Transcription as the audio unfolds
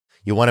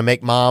You want to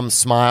make mom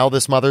smile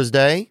this Mother's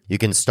Day? You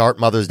can start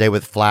Mother's Day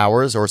with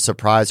flowers or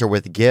surprise her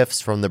with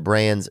gifts from the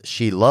brands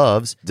she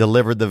loves,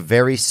 delivered the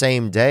very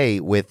same day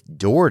with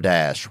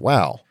DoorDash.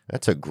 Wow,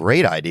 that's a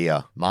great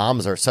idea.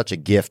 Moms are such a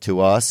gift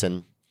to us,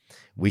 and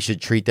we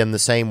should treat them the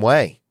same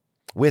way,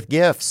 with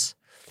gifts,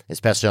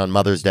 especially on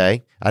Mother's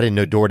Day. I didn't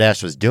know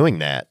DoorDash was doing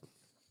that.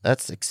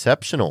 That's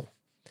exceptional.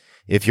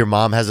 If your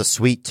mom has a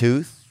sweet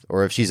tooth,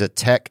 or if she's a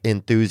tech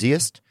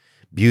enthusiast,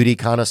 beauty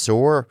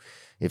connoisseur,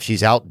 if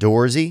she's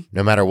outdoorsy,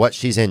 no matter what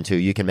she's into,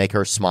 you can make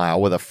her smile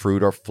with a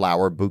fruit or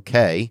flower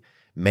bouquet,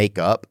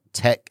 makeup,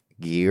 tech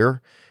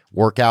gear,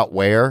 workout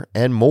wear,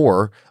 and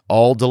more,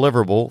 all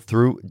deliverable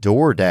through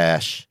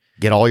DoorDash.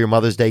 Get all your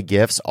Mother's Day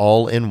gifts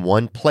all in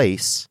one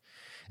place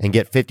and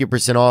get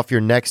 50% off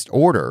your next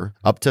order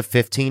up to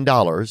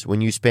 $15 when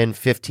you spend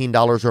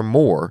 $15 or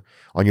more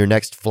on your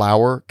next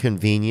flower,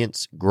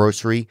 convenience,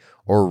 grocery,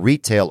 or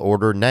retail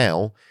order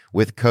now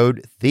with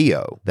code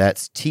THEO.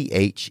 That's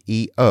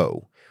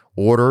THEO.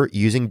 Order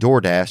using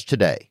DoorDash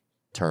today.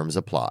 Terms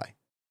apply.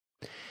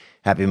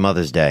 Happy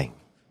Mother's Day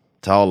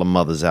to all the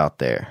mothers out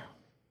there.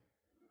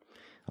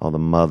 All the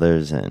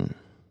mothers and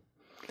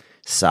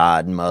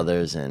side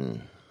mothers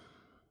and,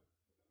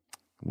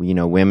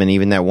 women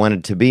even that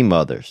wanted to be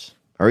mothers.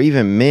 Or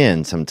even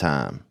men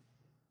sometime.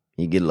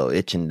 You get a little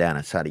itching down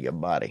inside of your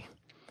body.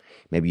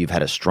 Maybe you've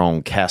had a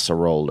strong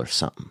casserole or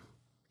something.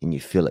 And you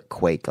feel it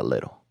quake a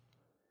little.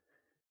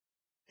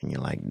 And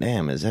you're like,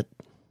 damn, is it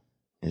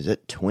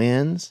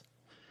twins?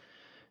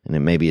 And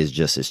then maybe it's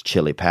just his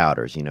chili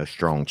powders,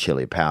 strong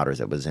chili powders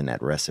that was in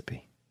that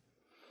recipe.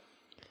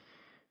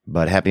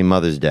 But happy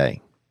Mother's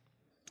Day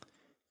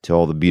to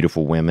all the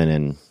beautiful women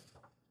and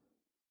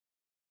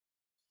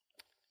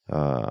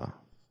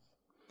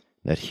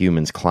that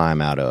humans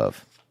climb out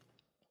of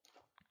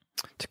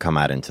to come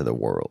out into the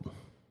world.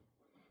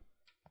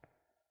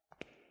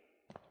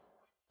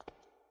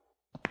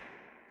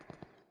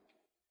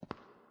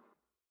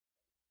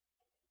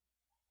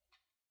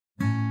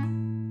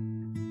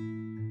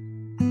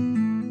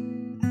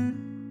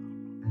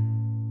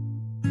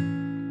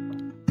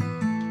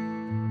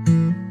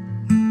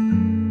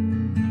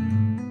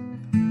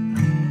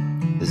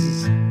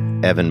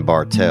 Evan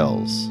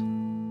Bartels.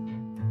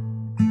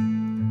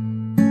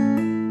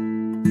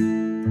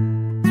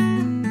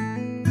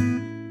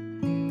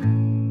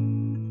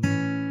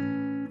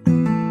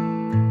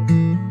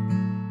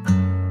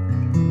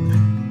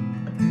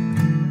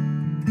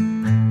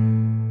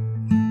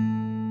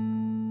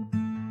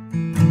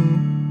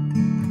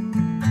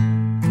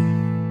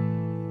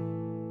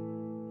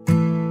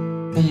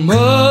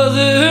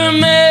 Mother,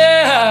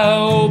 may I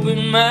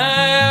open my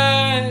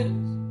eyes?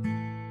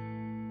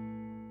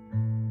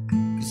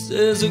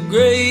 There's a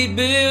great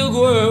big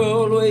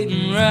world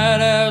waiting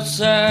right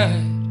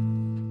outside.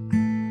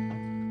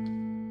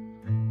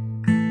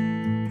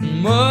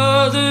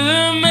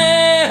 Mother,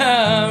 may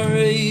I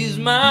raise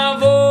my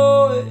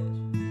voice?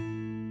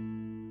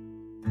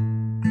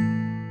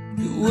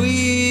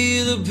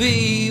 We the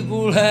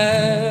people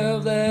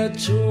have that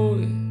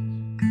choice.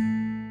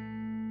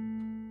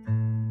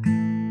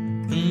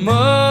 And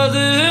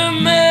Mother,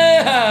 may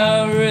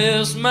I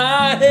rest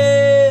my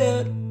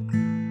head?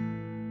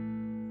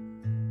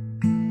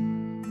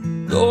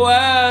 Though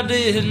I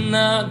did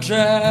not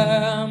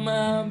try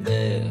my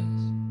best.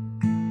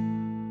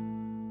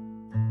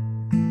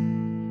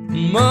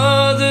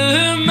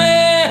 Mother,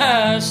 may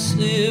I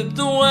sip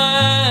the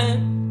wine?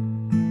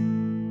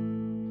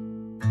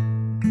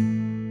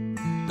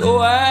 Though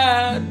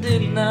I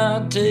did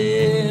not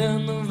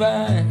tend the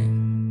vine.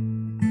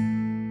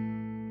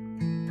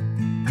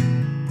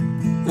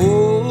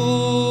 Oh,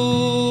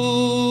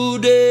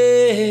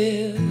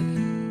 death,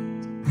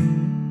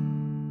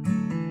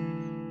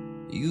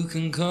 you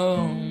can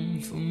come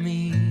for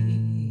me.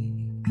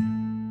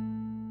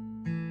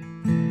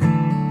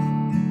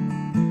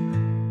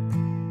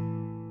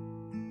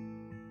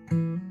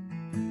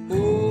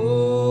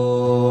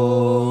 Oh,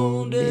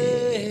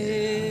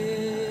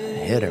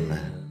 death, Hit her,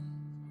 man.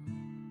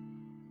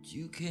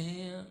 you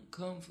can't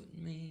comfort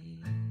me.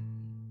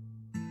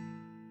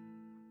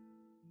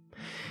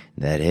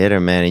 That hit her,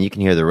 man, and you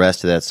can hear the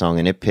rest of that song,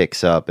 and it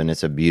picks up, and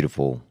that's a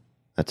beautiful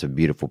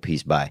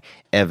piece by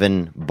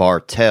Evan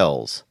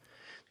Bartels,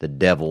 The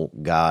Devil,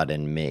 God,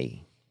 and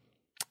Me.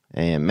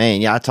 And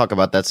man, yeah, I talk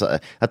about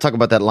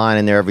that line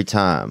in there every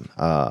time.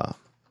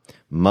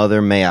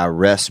 Mother, may I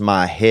rest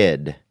my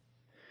head,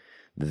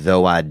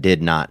 though I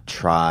did not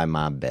try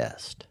my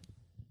best.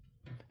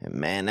 And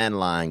man, that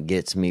line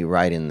gets me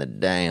right in the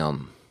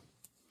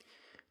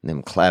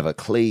them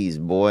clavicles,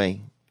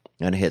 boy.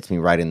 And it hits me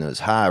right in those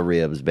high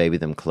ribs, baby,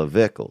 them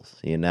clavicles,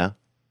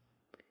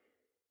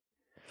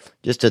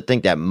 Just to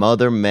think that,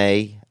 Mother,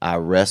 may I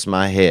rest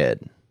my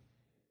head,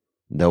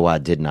 though I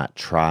did not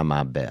try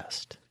my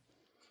best.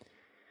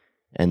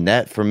 And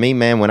that, for me,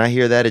 man, when I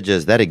hear that,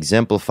 that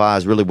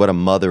exemplifies really what a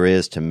mother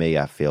is to me,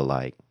 I feel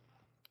like.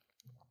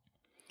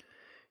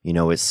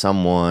 It's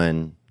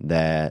someone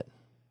that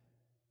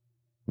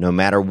no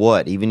matter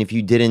what, even if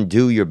you didn't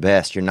do your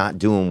best, you're not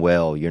doing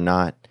well, you're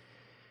not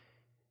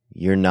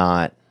you're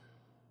not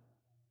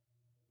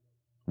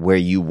where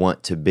you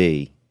want to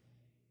be,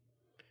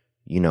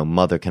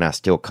 mother, can I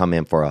still come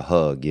in for a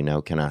hug?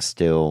 Am I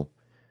still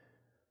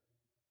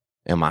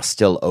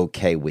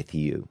okay with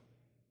you?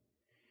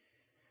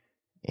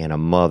 And a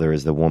mother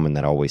is the woman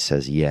that always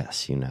says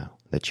yes,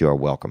 that you are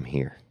welcome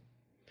here.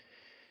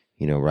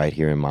 Right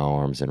here in my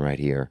arms and right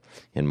here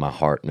in my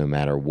heart, no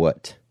matter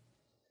what.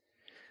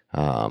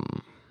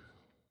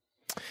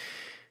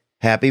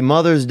 Happy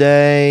Mother's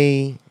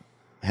Day.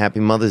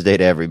 Happy Mother's Day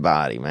to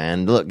everybody,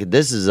 man. Look,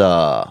 this is,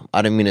 I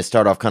didn't mean to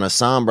start off kind of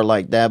somber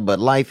like that, but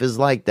life is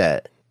like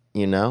that,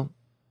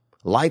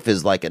 Life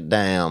is like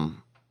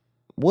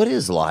what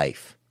is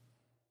life?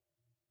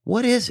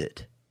 What is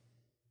it?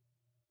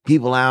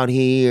 People out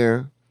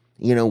here,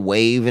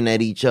 waving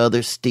at each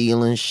other,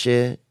 stealing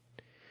shit.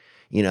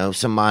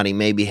 Somebody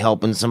maybe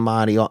helping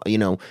somebody,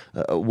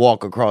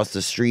 walk across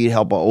the street,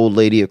 help an old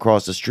lady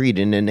across the street,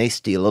 and then they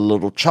steal a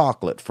little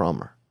chocolate from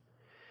her.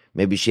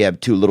 Maybe she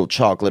had 2 little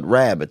chocolate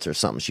rabbits or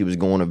something. She was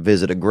going to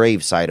visit a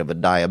gravesite of a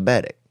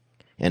diabetic.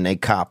 And they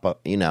cop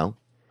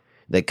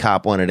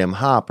one of them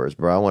hoppers,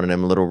 bro, one of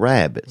them little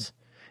rabbits.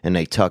 And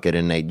they tuck it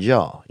in their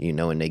jaw,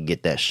 and they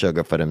get that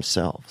sugar for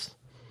themselves.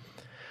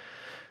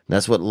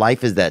 That's what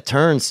life is, that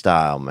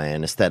turnstile,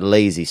 man. It's that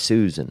lazy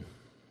Susan.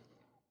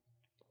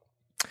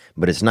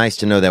 But it's nice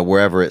to know that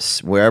wherever it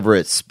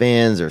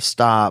spins or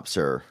stops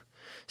or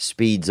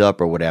speeds up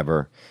or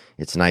whatever,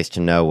 it's nice to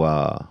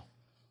know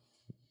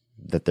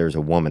that there's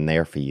a woman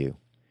there for you,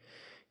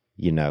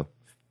 and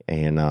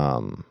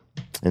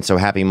so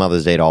happy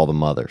Mother's Day to all the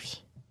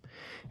mothers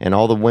and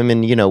all the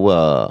women,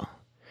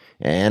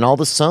 and all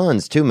the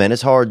sons too, man.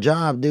 It's a hard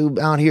job, dude,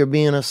 out here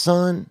being a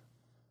son,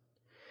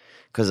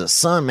 because a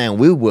son, man,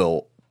 we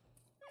will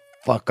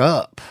fuck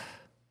up.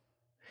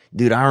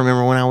 Dude, I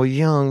remember when I was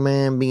young,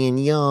 man, being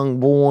young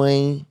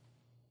boy,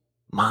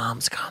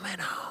 mom's coming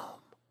home.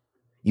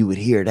 You would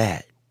hear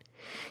that.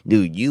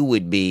 Dude,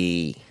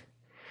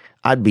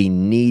 I'd be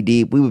knee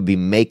deep. We would be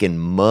making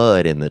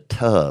mud in the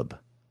tub.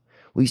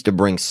 We used to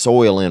bring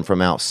soil in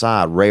from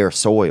outside, rare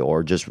soil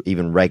or just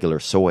even regular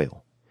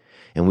soil.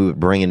 And we would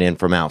bring it in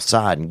from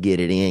outside and get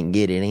it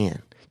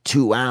in.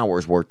 2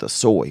 hours worth of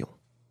soil,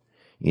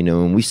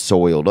 and we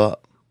soiled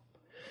up.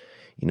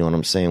 You know what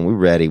I'm saying? We're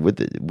ready we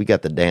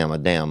got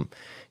the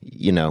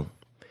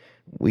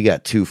we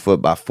got 2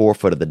 foot by 4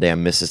 foot of the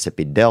damn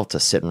Mississippi Delta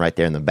sitting right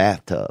there in the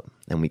bathtub.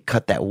 And we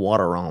cut that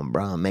water on,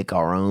 bro, and make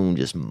our own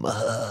just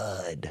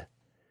mud.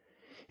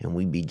 And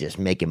we'd be just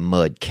making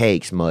mud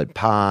cakes, mud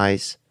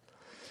pies.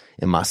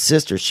 And my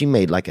sister, she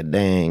made like a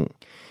dang,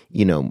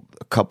 a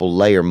couple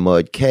layer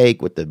mud cake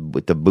with the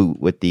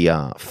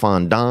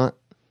fondant,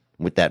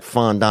 with that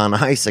fondant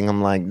icing.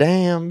 I'm like,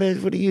 damn,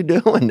 bitch, what are you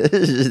doing?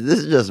 This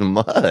is just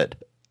mud.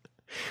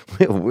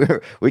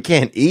 We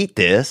can't eat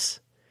this.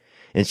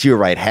 And she would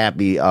write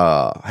happy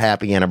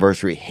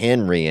anniversary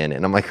Henry in it.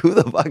 And I'm like, who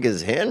the fuck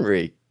is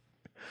Henry?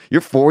 You're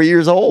 4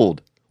 years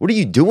old. What are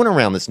you doing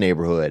around this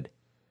neighborhood?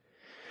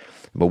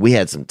 But we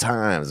had some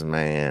times,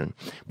 man.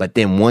 But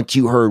then once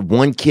you heard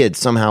one kid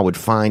somehow would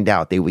find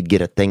out, they would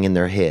get a thing in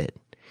their head.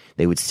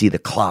 They would see the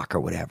clock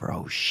or whatever.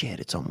 Oh shit,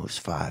 it's almost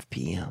 5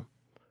 p.m.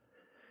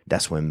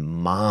 That's when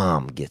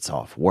mom gets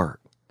off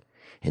work.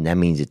 And that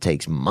means it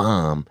takes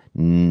mom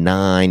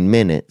 9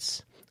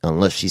 minutes,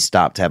 unless she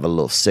stopped to have a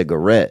little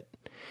cigarette.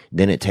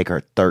 Then it take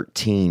her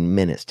 13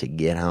 minutes to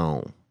get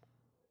home.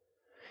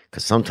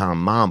 Because sometimes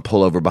mom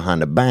pull over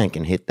behind the bank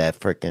and hit that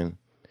frickin',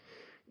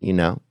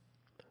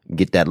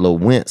 get that little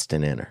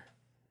Winston in her.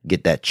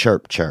 Get that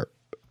chirp.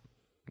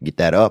 Get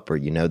that upper,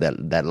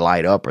 that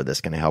light upper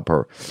that's going to help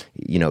her,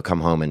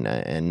 come home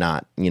and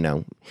not,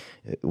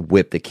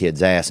 whip the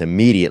kid's ass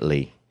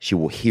immediately. She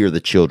will hear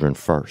the children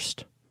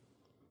first.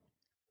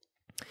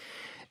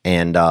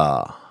 And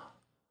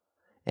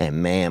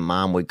man,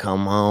 mom would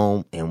come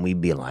home and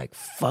we'd be like,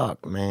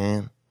 fuck,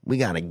 man, we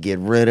got to get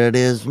rid of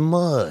this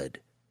mud.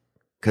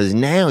 Because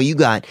now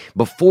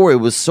before it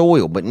was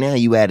soil, but now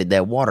you added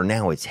that water.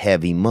 Now it's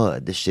heavy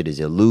mud. This shit is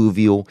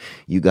alluvial.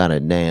 You got a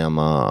damn,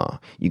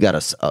 you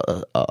got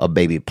a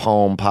baby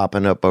palm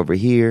popping up over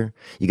here.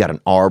 You got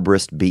an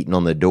arborist beating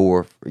on the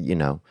door,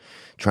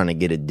 trying to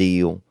get a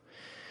deal.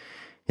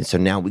 And so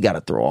now we got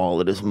to throw all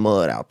of this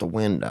mud out the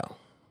window.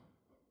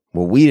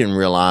 What we didn't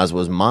realize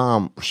was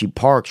mom, she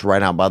parks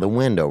right out by the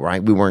window,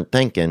 right? We weren't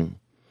thinking,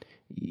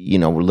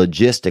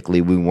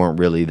 logistically, we weren't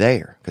really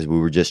there because we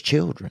were just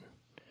children.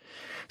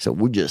 So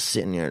we're just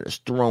sitting there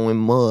just throwing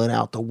mud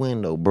out the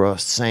window, bruh.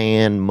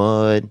 Sand,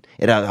 mud.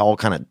 It had all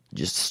kind of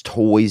just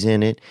toys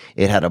in it.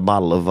 It had a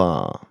bottle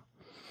of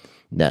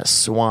that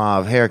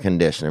Suave hair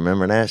conditioner.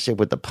 Remember that shit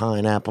with the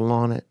pineapple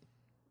on it?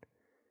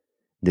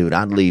 Dude,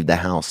 I'd leave the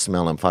house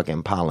smelling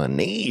fucking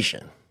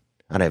Polynesian.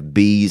 I'd have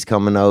bees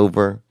coming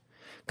over.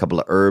 A couple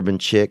of urban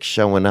chicks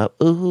showing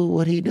up. Ooh,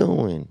 what he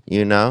doing?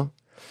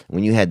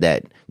 When you had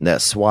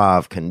that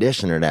Suave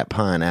conditioner, that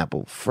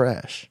pineapple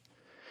fresh.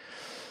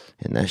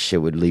 And that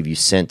shit would leave you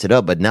scented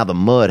up. But now the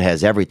mud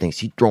has everything.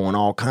 So he's throwing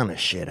all kind of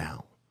shit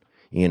out.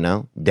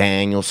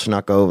 Daniel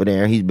snuck over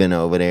there. He's been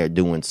over there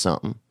doing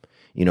something.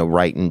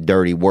 writing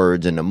dirty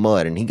words in the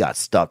mud, and he got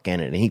stuck in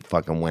it, and he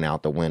fucking went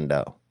out the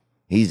window.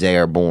 He's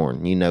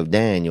airborne.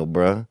 Daniel,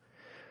 bruh.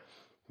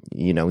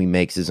 He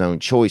makes his own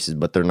choices,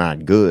 but they're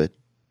not good.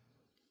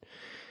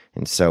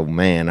 And so,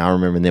 man, I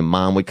remember then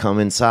Mom would come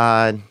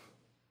inside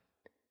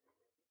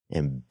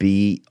and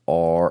beat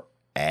our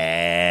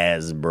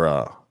ass,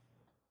 bruh.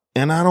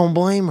 And I don't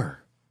blame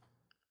her.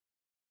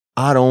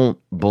 I don't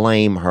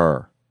blame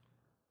her.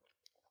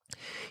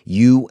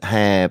 You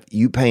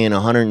paying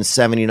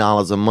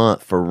 $170 a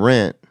month for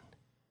rent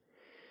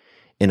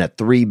in a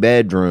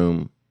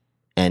 3-bedroom,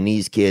 and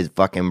these kids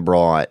fucking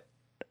brought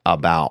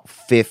about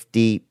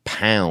 50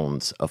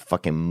 pounds of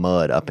fucking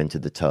mud up into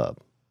the tub.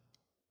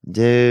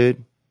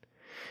 Dude.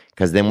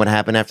 Because then what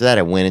happened after that?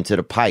 It went into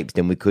the pipes.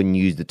 Then we couldn't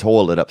use the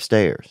toilet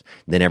upstairs.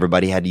 Then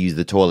everybody had to use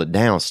the toilet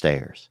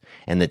downstairs.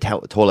 And the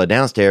toilet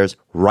downstairs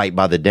right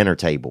by the dinner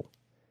table.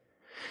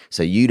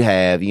 So you'd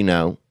have,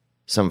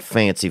 some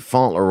fancy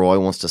Fauntleroy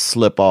wants to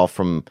slip off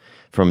from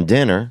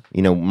dinner.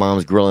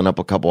 Mom's grilling up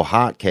a couple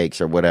hot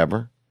cakes or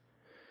whatever.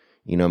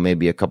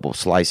 Maybe a couple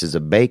slices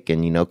of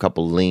bacon, a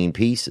couple lean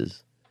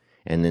pieces.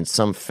 And then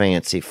some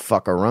fancy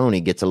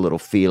fuckeroni gets a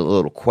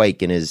little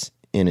quake in his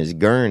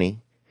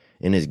gurney,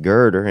 in his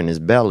girder, in his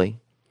belly.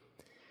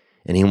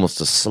 And he wants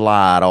to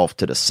slide off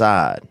to the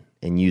side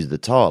and use the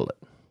toilet.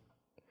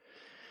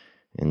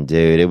 And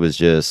dude, it was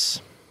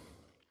just,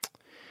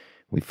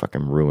 we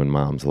fucking ruined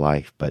Mom's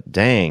life. But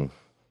dang,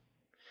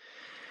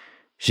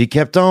 she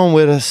kept on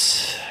with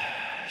us.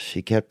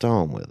 She kept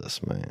on with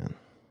us, man.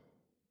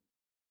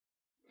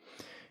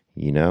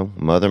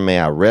 Mother, may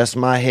I rest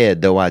my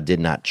head, though I did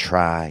not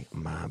try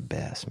my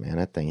best. Man,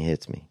 that thing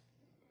hits me.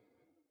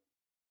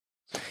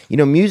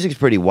 Music's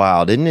pretty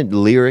wild, isn't it?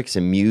 Lyrics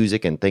and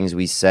music and things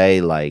we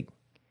say, like,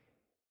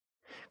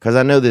 because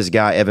I know this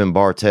guy, Evan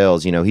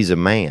Bartels, he's a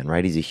man,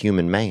 right? He's a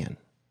human man.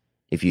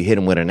 If you hit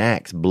him with an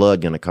axe,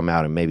 blood going to come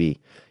out and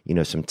maybe,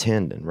 some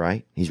tendon,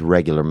 right? He's a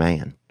regular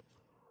man.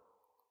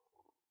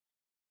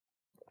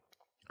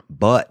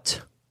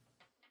 But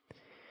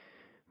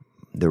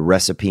the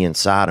recipe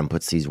inside him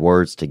puts these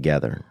words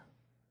together,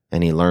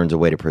 and he learns a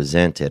way to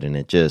present it, and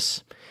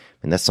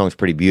that song's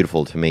pretty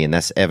beautiful to me. And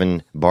that's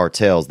Evan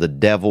Bartels, The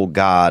Devil,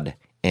 God,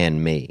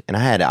 and Me. And I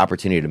had the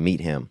opportunity to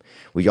meet him.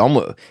 We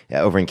almost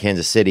over in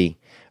Kansas City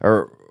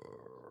or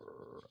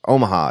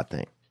Omaha, I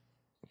think,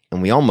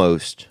 and we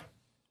almost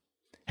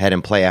had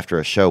him play after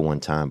a show one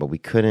time, but we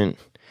couldn't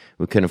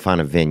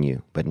find a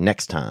venue. But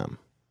next time,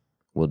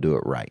 we'll do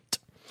it right.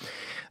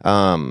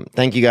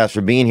 Thank you guys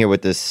for being here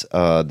with this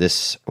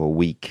this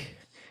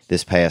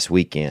past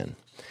weekend.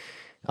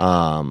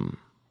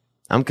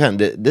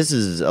 This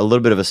is a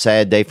little bit of a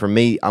sad day for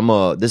me.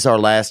 This is our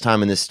last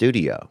time in this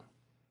studio.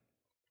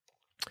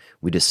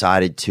 We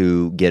decided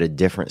to get a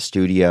different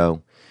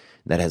studio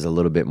that has a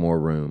little bit more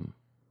room.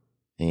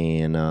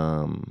 And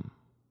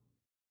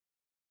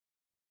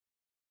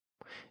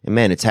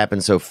man, it's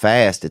happened so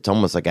fast. It's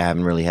almost like I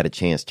haven't really had a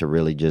chance to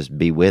really just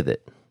be with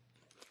it.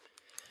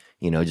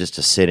 Just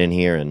to sit in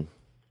here and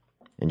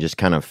just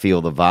kind of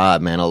feel the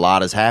vibe, man. A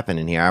lot has happened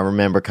in here. I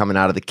remember coming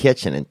out of the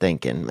kitchen and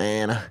thinking,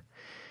 man,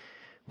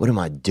 what am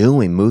I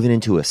doing? Moving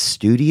into a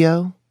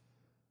studio?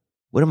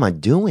 What am I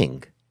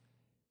doing?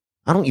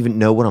 I don't even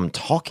know what I'm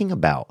talking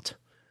about.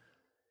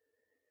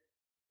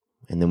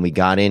 And then we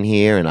got in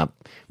here and I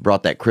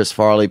brought that Chris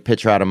Farley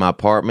picture out of my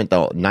apartment,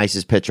 the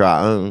nicest picture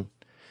I own,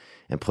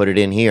 and put it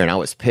in here. And I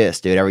was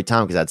pissed, dude, every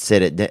time because I'd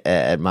sit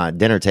at my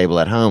dinner table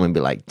at home and be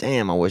like,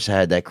 damn, I wish I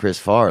had that Chris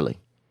Farley.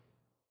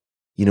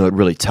 It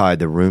really tied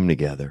the room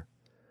together.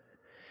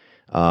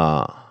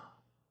 And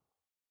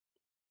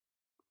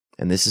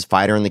this is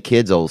Fighter and the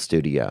Kids' old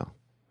studio.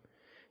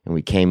 And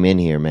we came in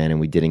here, man, and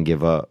we didn't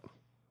give up.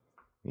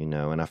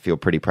 And I feel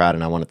pretty proud,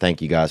 and I want to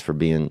thank you guys for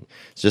being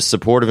just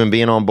supportive and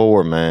being on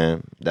board,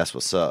 man. That's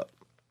what's up.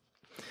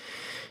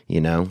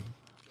 Yeah,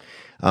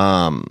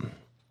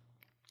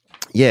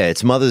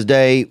 it's Mother's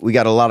Day. We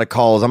got a lot of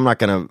calls. I'm not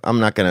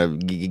gonna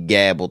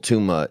gabble too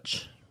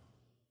much.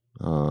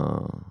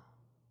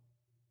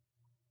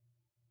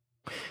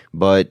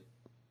 But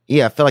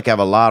yeah, I feel like I have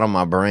a lot on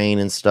my brain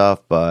and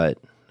stuff, but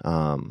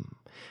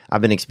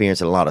I've been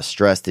experiencing a lot of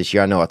stress this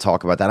year. I know I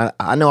talk about that.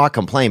 I know I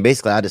complain.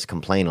 Basically, I just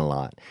complain a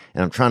lot,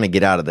 and I'm trying to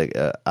get out of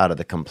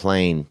the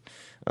complain.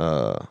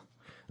 I'm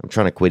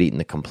trying to quit eating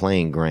the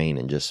complain grain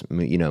and just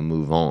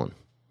move on.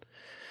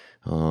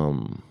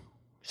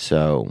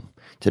 So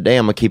today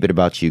I'm gonna keep it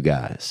about you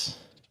guys,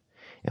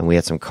 and we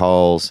had some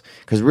calls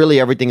because really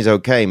everything's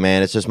okay,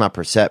 man. It's just my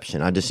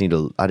perception. I just need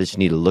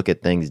to look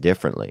at things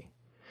differently.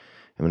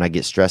 And when I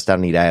get stressed out,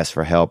 I need to ask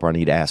for help, or I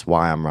need to ask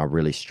why I'm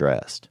really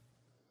stressed.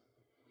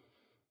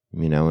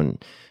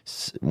 And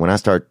when I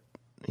start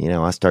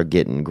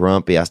getting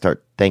grumpy, I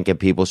start thinking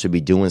people should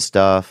be doing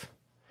stuff.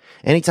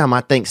 Anytime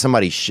I think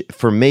somebody,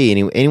 for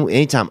me,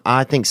 anytime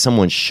I think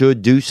someone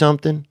should do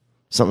something,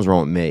 something's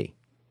wrong with me.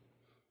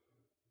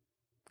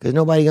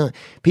 Because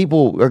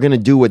people are going to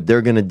do what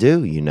they're going to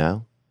do,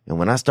 And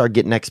when I start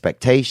getting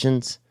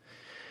expectations,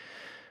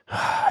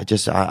 I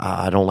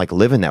don't like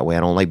living that way.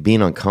 I don't like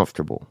being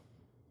uncomfortable.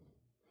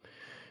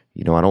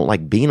 You know, I don't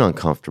like being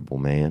uncomfortable,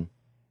 man.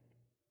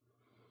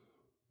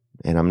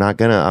 And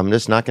I'm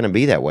just not gonna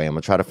be that way. I'm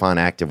gonna try to find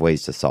active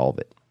ways to solve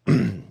it.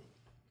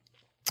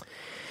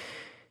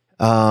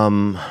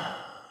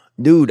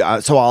 Dude,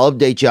 so I'll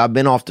update you. I've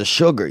been off the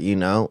sugar, you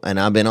know, and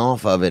I've been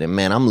off of it. And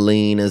man, I'm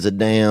lean as a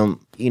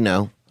damn, you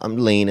know, I'm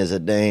lean as a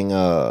dang,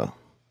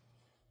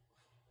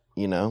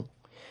 you know,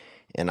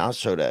 and I'll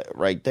show that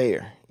right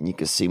there. You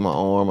can see my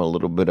arm, a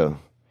little bit of, I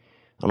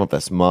don't know if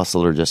that's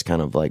muscle or just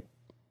kind of like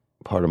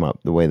part of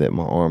the way that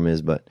my arm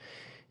is, but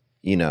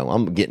you know,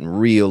 I'm getting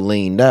real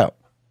leaned out.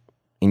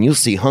 And you'll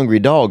see hungry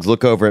dogs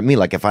look over at me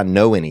like if I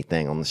know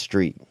anything on the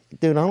street.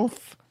 Dude, I don't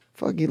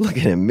fuck you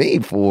looking at me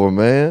for,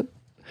 man.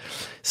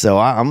 So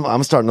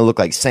I'm starting to look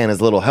like Santa's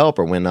little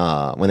helper when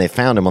they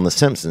found him on The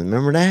Simpsons.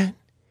 Remember that?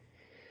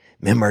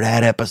 Remember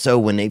that episode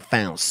when they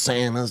found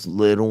Santa's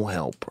little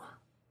helper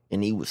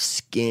and he was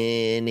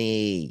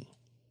skinny?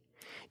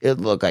 It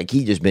looked like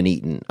he just been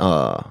eating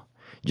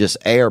just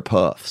air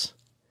puffs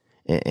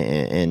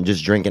and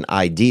just drinking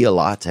Idea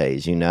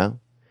lattes, you know?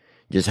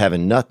 Just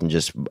having nothing,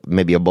 just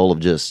maybe a bowl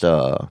of just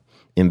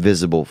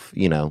invisible,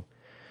 you know,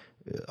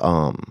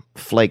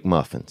 flake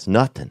muffins.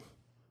 Nothing.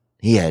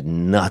 He had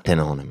nothing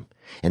on him.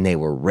 And they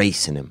were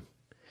racing him.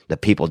 The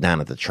people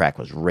down at the track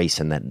was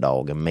racing that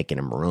dog and making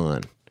him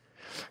run.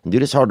 And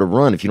dude, it's hard to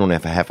run if you don't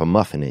have half a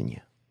muffin in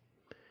you.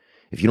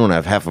 If you don't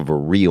have half of a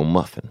real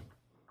muffin.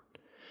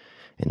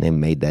 And they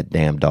made that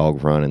damn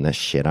dog run, and that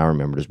shit, I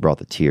remember, just brought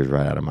the tears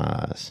right out of my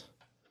eyes.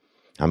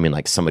 I mean,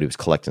 like somebody was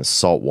collecting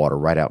salt water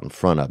right out in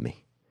front of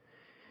me.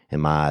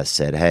 And my eyes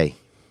said, hey,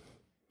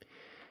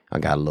 I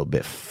got a little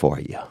bit for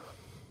you.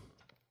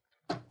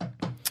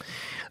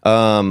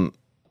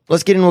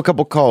 Let's get into a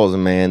couple calls,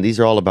 man. These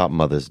are all about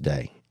Mother's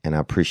Day, and I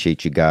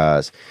appreciate you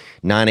guys.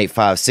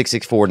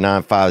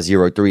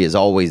 985-664-9503 is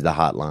always the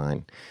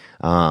hotline.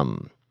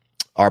 Our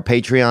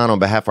Patreon, on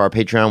behalf of our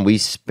Patreon, we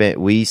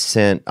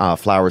sent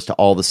flowers to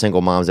all the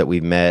single moms that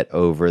we've met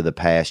over the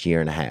past year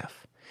and a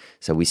half.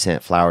 So we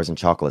sent flowers and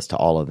chocolates to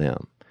all of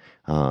them.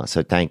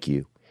 So thank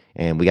you.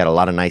 And we got a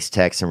lot of nice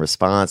texts and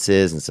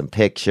responses and some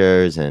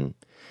pictures, and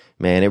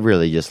man, it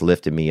really just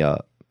lifted me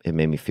up. It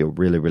made me feel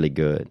really, really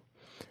good.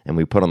 And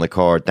we put on the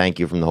card, thank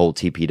you from the whole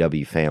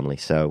TPW family.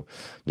 So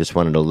just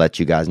wanted to let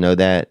you guys know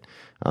that.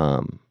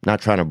 Not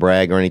trying to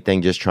brag or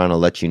anything, just trying to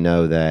let you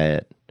know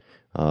that,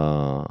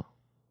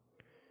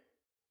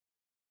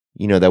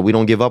 you know, that we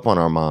don't give up on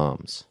our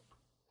moms.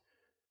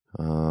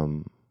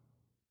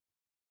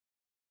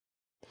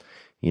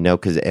 You know,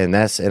 and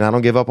I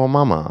don't give up on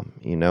my mom.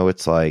 You know,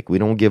 it's like we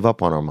don't give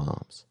up on our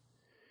moms.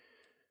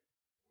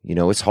 You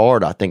know, it's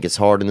hard. I think it's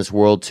hard in this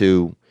world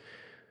to,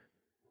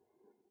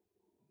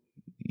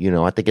 you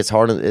know, I think it's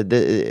hard.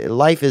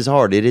 Life is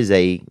hard. It is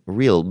a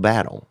real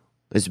battle.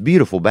 It's a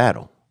beautiful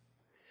battle.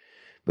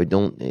 But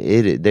you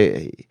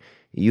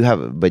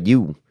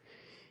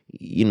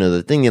know,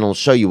 the thing they don't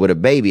show you with a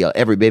baby,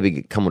 every baby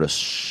could come with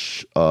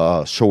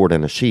a sword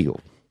and a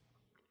shield.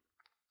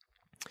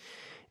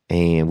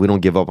 And we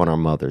don't give up on our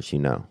mothers, you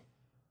know.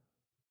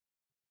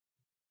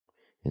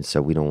 And so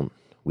we don't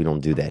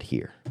do that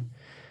here.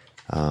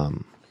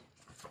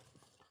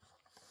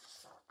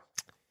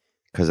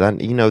 Because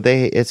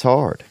it's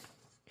hard.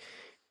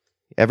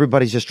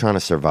 Everybody's just trying to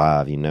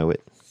survive, you know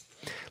it.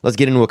 Let's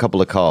get into a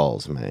couple of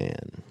calls,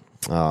 man.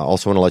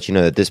 Also want to let you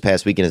know that this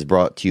past weekend is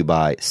brought to you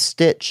by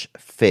Stitch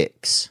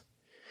Fix.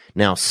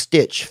 Now,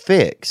 Stitch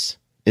Fix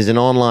is an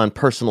online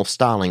personal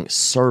styling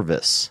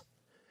service.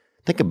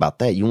 Think about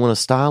that. You want a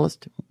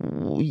stylist?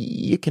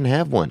 You can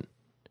have one.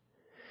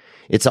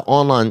 It's an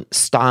online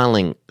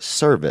styling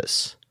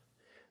service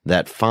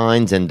that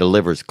finds and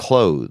delivers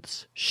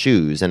clothes,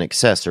 shoes, and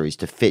accessories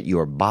to fit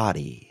your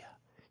body,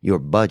 your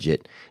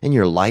budget, and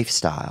your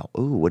lifestyle.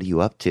 Ooh, what are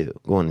you up to?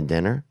 Going to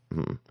dinner?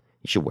 You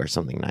should wear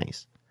something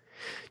nice.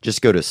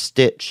 Just go to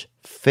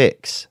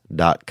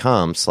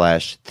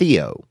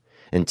stitchfix.com/Theo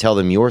and tell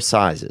them your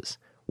sizes,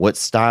 what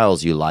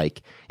styles you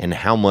like, and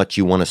how much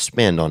you want to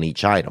spend on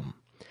each item.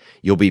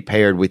 You'll be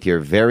paired with your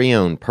very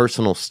own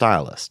personal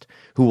stylist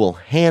who will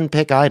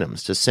handpick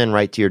items to send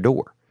right to your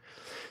door.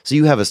 So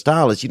you have a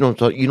stylist, you don't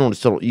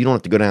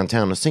have to go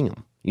downtown to see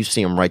them. You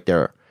see them right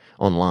there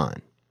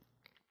online.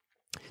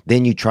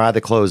 Then you try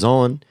the clothes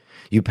on,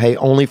 you pay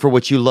only for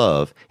what you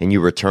love, and you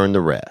return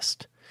the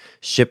rest.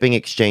 Shipping,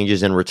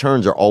 exchanges, and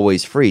returns are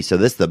always free, so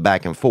this is the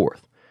back and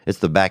forth. It's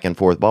the back and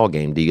forth ball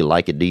game. Do you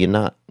like it? Do you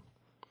not?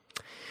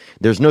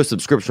 There's no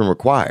subscription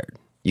required.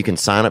 You can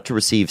sign up to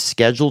receive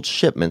scheduled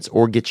shipments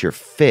or get your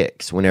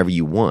fix whenever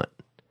you want.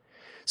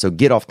 So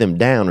get off them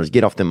downers,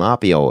 get off them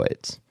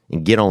opioids,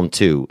 and get on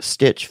to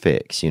Stitch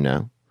Fix, you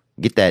know.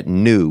 Get that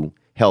new,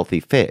 healthy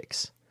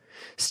fix.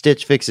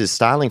 Stitch Fix's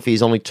styling fee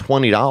is only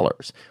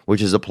 $20,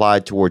 which is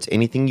applied towards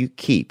anything you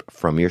keep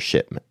from your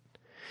shipment.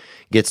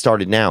 Get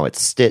started now at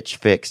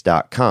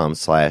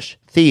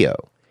stitchfix.com/Theo,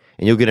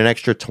 and you'll get an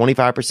extra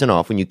 25%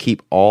 off when you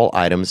keep all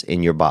items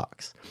in your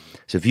box.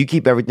 So if you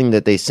keep everything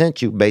that they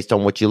sent you based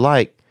on what you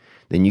like,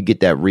 then you get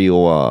that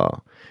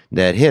real,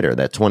 that hitter,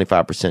 that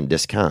 25%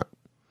 discount.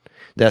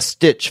 That's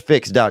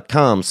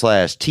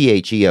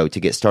stitchfix.com/THEO to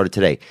get started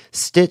today.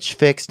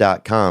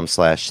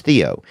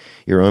 Stitchfix.com/Theo.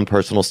 Your own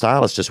personal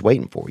stylist just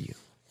waiting for you.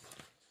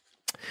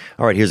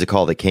 All right, here's a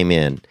call that came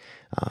in.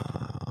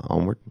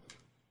 Onward.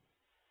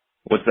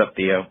 What's up,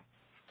 Theo?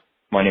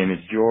 My name is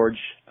George.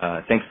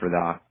 Thanks for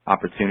the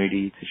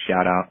opportunity to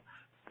shout out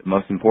the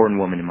most important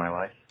woman in my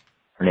life.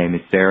 Her name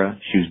is Sarah.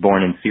 She was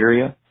born in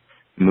Syria,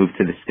 moved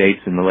to the States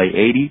in the late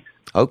 80s.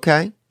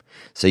 Okay.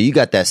 So you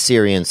got that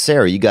Syrian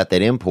Sarah. You got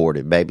that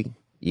imported, baby.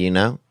 You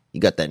know? You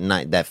got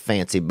that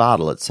fancy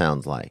bottle, it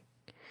sounds like.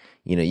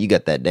 You know, you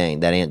got that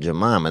Aunt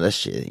Jemima. That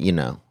shit, you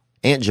know.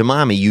 Aunt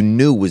Jemima you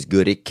knew was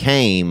good. It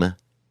came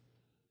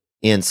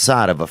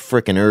inside of a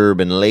frickin'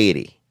 urban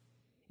lady.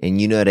 And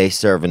you know they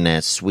serving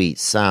that sweet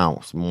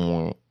sauce.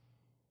 You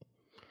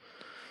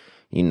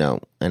know,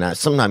 and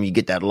sometimes you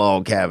get that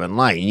log cabin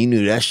light, and you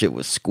knew that shit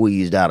was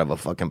squeezed out of a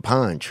fucking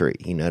pine tree.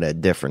 You know,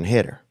 that different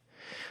hitter.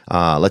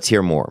 Let's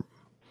hear more.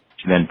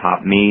 She then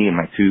popped me and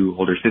my 2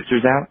 older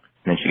sisters out,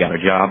 and then she got a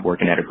job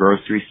working at a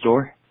grocery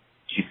store.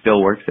 She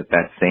still works at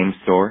that same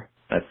store.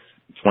 That's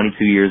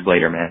 22 years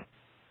later, man.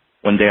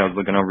 One day I was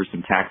looking over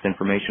some tax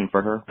information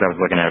for her. I was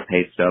looking at a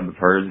pay stub of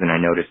hers, and I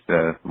noticed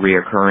a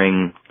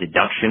reoccurring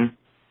deduction.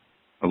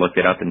 I looked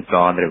it up and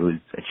saw that it was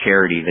a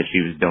charity that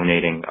she was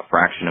donating a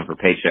fraction of her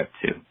paycheck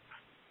to.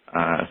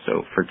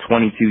 So for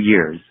 22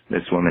 years,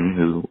 this woman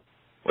who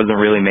wasn't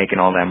really making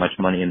all that much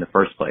money in the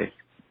first place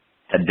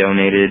had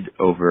donated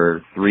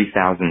over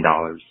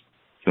 $3,000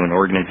 to an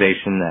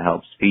organization that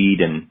helps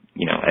feed and,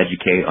 you know,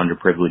 educate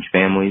underprivileged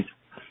families.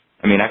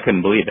 I mean, I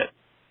couldn't believe it.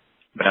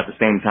 But at the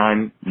same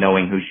time,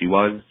 knowing who she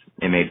was,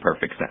 it made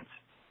perfect sense.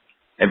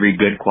 Every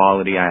good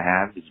quality I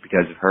have is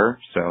because of her,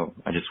 so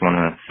I just want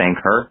to thank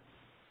her.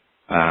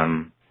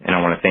 And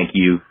I want to thank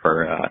you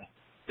for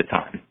the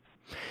time.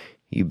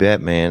 You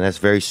bet, man. That's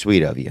very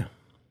sweet of you.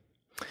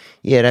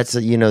 Yeah, that's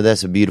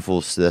a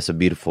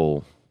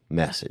beautiful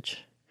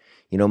message.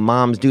 You know,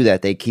 moms do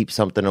that. They keep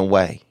something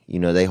away. You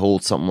know, they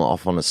hold something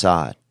off on the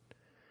side.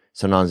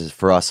 Sometimes it's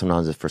for us,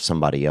 sometimes it's for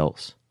somebody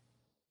else.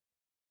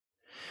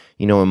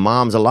 You know, and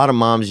a lot of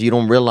moms, you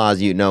don't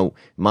realize, you know,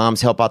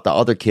 moms help out the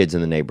other kids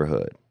in the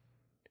neighborhood.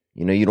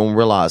 You know, you don't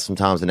realize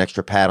sometimes an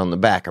extra pat on the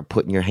back or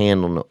putting your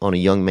hand on a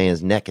young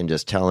man's neck and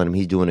just telling him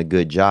he's doing a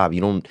good job. You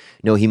don't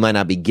know he might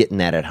not be getting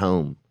that at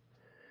home.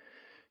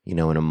 You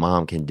know, and a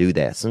mom can do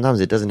that.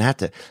 Sometimes it doesn't have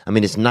to. I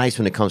mean, it's nice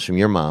when it comes from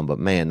your mom, but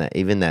man,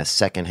 even that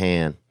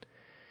secondhand,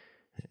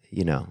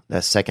 you know,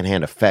 that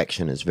secondhand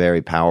affection is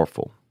very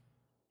powerful.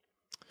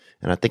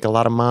 And I think a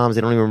lot of moms,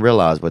 they don't even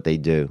realize what they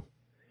do,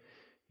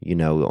 you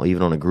know,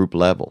 even on a group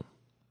level.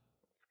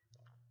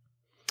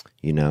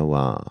 You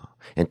know,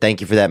 and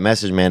thank you for that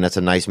message, man. That's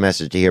a nice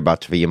message to hear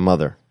about for your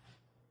mother.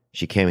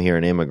 She came here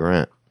an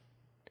immigrant,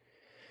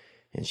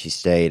 and she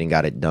stayed and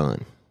got it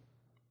done.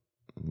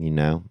 You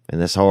know,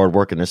 and that's hard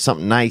work. And there's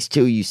something nice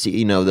too. You see,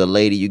 you know, the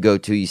lady you go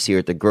to, you see her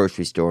at the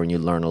grocery store, and you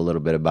learn a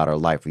little bit about her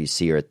life. Or you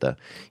see her at the,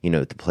 you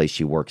know, the place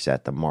she works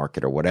at, the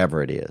market or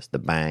whatever it is, the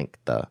bank,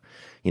 the,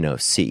 you know,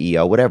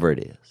 CEO, whatever it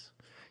is.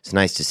 It's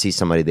nice to see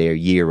somebody there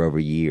year over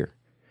year.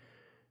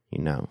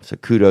 You know, so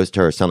kudos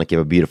to her. Sound like you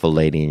have a beautiful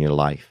lady in your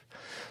life.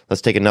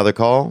 Let's take another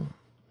call.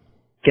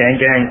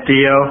 Gang,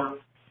 Theo.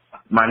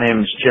 My name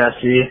is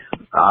Jesse.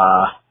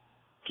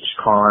 Just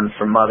calling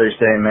for Mother's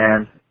Day,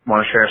 man.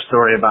 Want to share a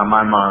story about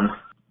my mom.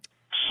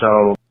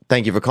 So,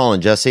 thank you for calling,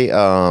 Jesse.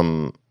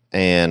 And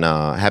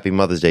happy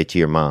Mother's Day to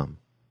your mom.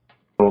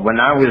 When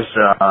I was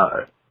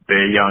a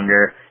bit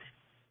younger,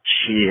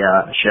 she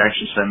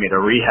actually sent me to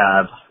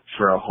rehab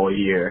for a whole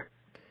year.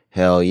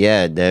 Hell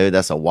yeah, dude.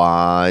 That's a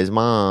wise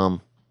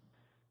mom.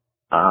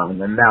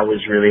 And that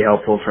was really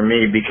helpful for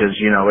me because,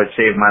 you know, it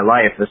saved my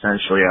life.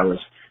 Essentially, I was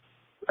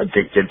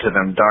addicted to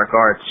them dark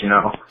arts, you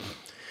know.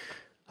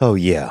 Oh,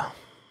 yeah.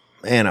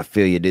 Man, I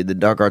feel you, dude. The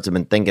dark arts have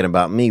been thinking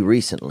about me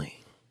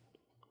recently.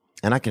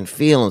 And I can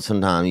feel them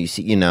sometimes. You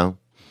see, you know,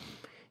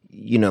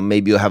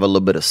 maybe you'll have a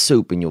little bit of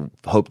soup and you'll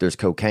hope there's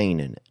cocaine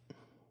in it.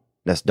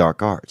 That's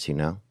dark arts, you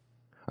know.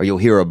 Or you'll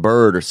hear a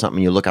bird or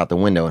something, you look out the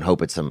window and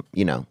hope it's some,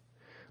 you know,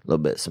 a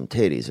little bit, some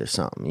titties or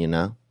something, you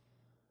know.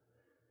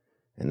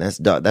 And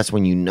that's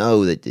when you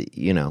know that,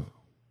 you know,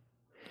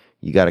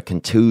 you got a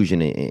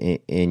contusion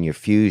in your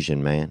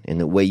fusion, man. In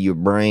the way your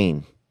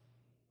brain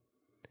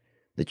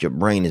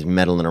is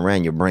meddling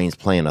around. Your brain's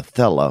playing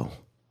Othello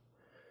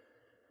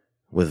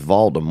with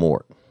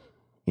Voldemort.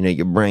 You know,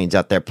 your brain's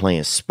out there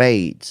playing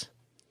spades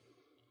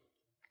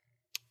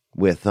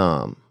with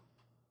who's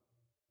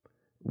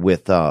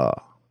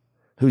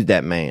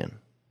that man?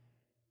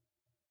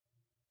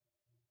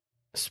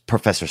 It's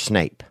Professor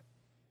Snape.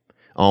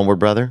 Onward,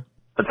 brother.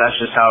 But that's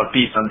just how it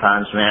be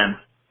sometimes, man.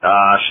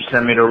 She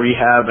sent me to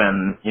rehab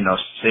and, you know,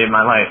 saved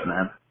my life,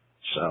 man.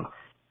 So,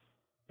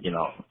 you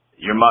know,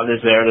 your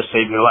mother's there to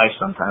save your life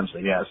sometimes,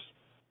 I guess.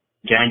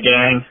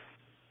 Gang.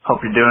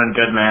 Hope you're doing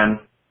good, man.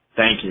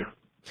 Thank you.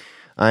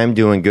 I'm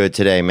doing good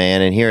today,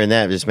 man. And hearing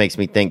that just makes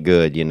me think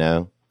good, you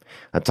know.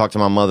 I talked to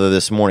my mother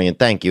this morning, and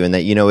thank you. And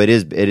that, you know, it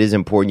is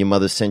important your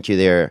mother sent you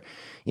there.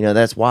 You know,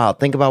 that's wild.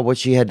 Think about what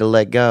she had to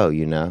let go,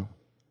 you know.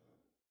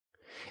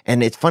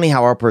 And it's funny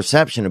how our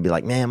perception would be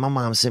like, man, my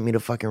mom sent me to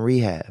fucking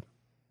rehab.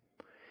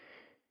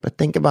 But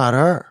think about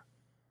her.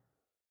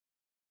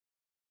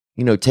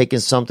 You know, taking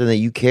something that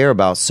you care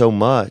about so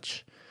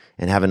much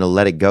and having to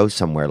let it go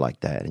somewhere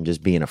like that and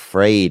just being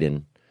afraid.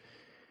 And,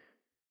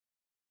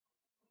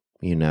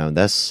 you know,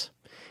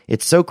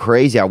 it's so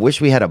crazy. I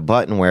wish we had a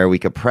button where we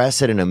could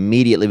press it and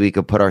immediately we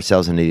could put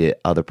ourselves into the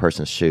other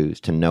person's shoes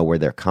to know where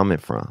they're coming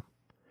from.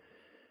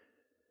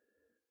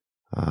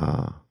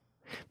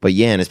 But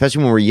yeah, and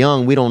especially when we're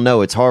young, we don't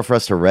know. It's hard for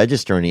us to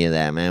register any of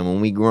that, man. When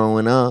we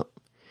growing up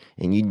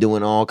and you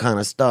doing all kind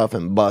of stuff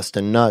and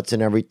busting nuts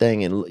and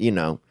everything and, you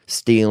know,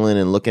 stealing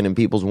and looking in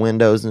people's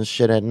windows and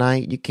shit at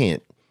night, you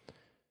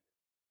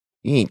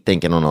ain't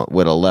thinking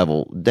with a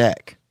level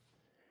deck.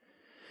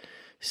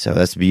 So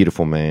that's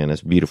beautiful, man.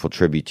 That's a beautiful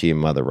tribute to your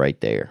mother right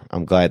there.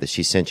 I'm glad that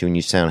she sent you and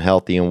you sound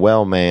healthy and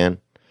well, man.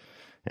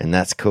 And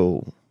that's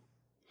cool.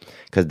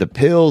 Because the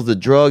pills, the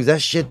drugs,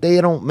 that shit, they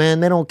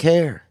don't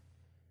care.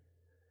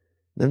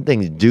 Them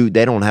things, dude,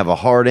 they don't have a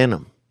heart in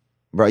them.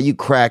 Bro, you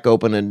crack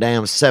open a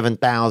damn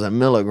 7,000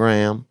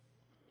 milligram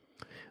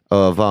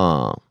of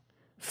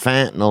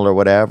fentanyl or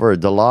whatever, or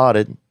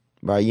Dilaudid,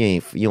 bro,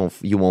 you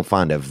won't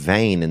find a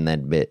vein in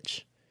that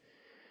bitch.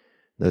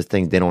 Those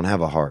things, they don't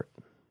have a heart.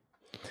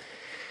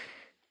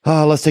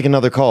 Let's take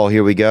another call.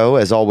 Here we go.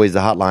 As always,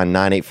 the hotline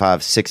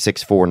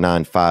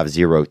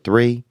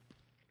 985-664-9503.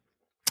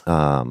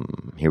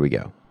 Here we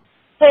go.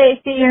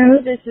 Hey,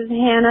 Theo, this is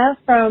Hannah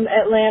from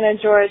Atlanta,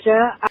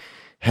 Georgia.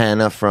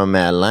 Hannah from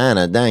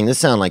Atlanta. Dang, this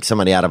sounds like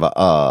somebody out of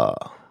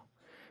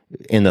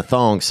in the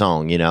thong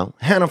song, you know.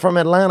 Hannah from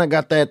Atlanta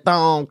got that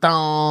thong.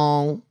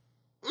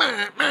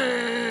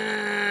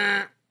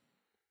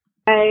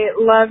 I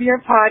love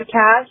your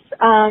podcast.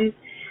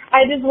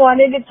 I just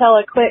wanted to tell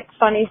a quick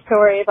funny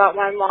story about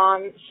my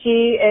mom.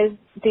 She is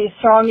the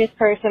strongest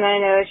person I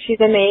know. She's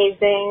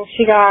amazing.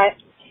 She got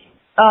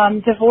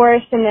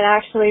divorced and then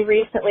actually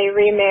recently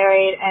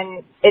remarried,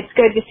 and it's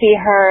good to see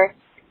her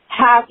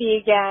happy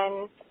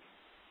again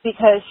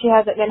because she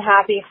hasn't been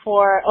happy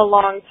for a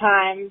long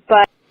time.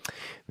 But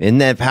isn't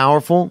that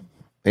powerful?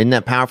 Isn't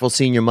that powerful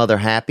seeing your mother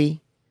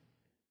happy?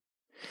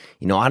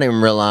 You know, I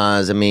didn't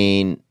realize, I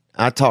mean,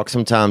 I talk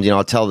sometimes, you know,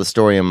 I'll tell the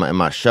story in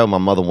my show. My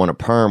mother won a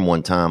perm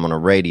one time on a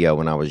radio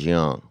when I was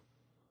young.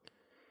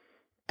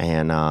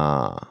 And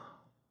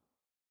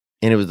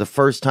it was the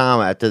first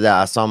time after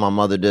that I saw my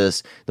mother there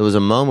was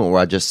a moment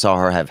where I just saw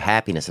her have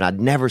happiness. And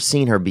I'd never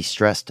seen her be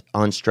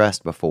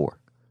unstressed before.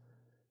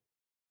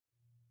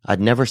 I'd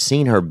never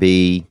seen her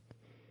be,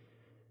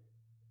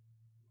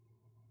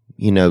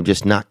 you know,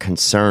 just not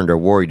concerned or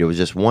worried. It was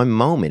just one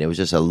moment. It was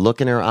just a look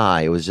in her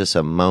eye. It was just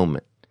a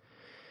moment.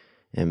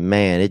 And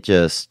man,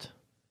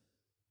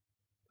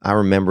 I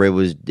remember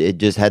it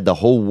just had the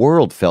whole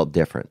world felt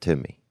different to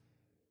me.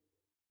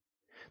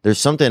 There's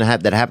something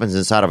that happens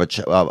inside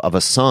of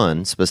a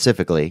son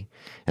specifically,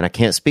 and I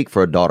can't speak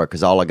for a daughter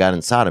because all I got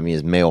inside of me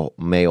is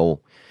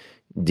male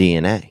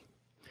DNA.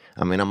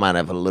 I mean, I might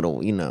have a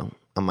little, you know,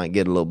 I might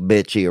get a little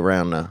bitchy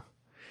around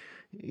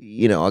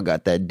you know, I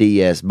got that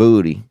DS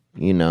booty,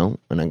 you know,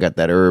 and I got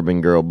that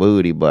urban girl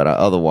booty, but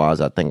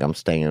otherwise I think I'm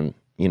staying,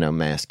 you know,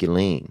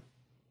 masculine.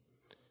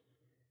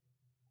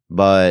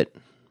 But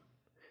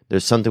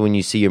there's something when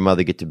you see your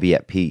mother get to be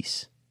at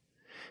peace,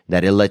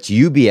 that it lets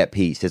you be at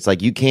peace. It's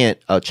like you can't,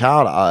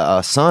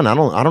 a son, I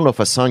don't know if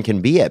a son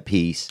can be at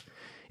peace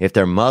if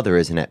their mother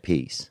isn't at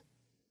peace.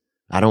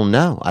 I don't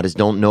know. I just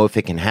don't know if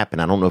it can happen.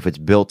 I don't know if it's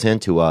built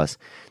into us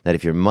that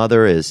if your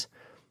mother is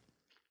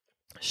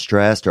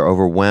stressed or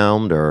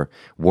overwhelmed or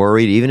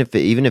worried,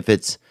 even if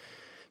it's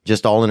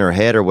just all in her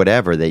head or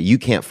whatever, that you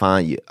can't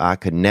I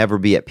could never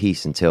be at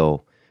peace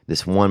until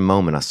this one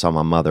moment I saw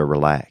my mother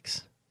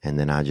relax. And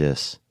then I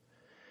was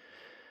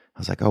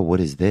like, oh,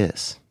 what is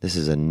this? This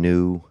is a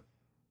new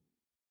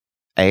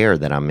air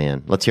that I'm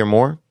in. Let's hear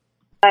more.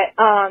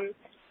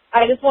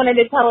 I just wanted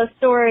to tell a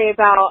story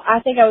about, I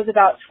think I was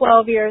about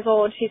 12 years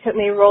old. She took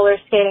me roller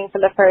skating for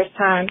the first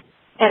time.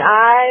 And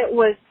I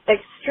was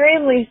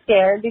extremely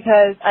scared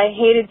because I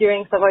hated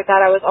doing stuff like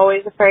that. I was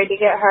always afraid to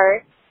get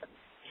hurt.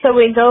 So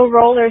we go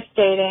roller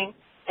skating,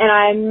 and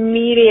I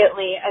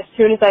immediately, as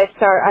soon as I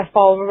start, I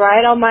fall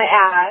right on my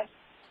ass.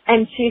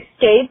 And she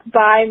skates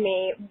by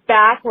me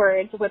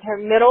backwards with her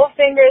middle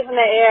fingers in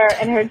the air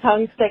and her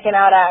tongue sticking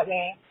out at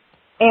me.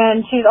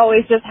 And she's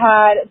always just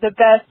had the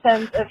best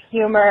sense of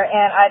humor,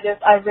 and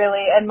I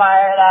really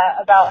admire that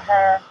about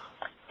her.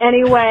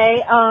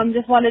 Anyway,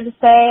 just wanted to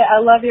say I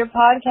love your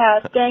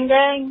podcast. Gang,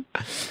 gang.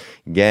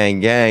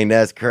 Gang, gang,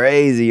 that's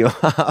crazy.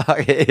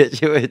 I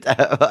hit you with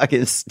that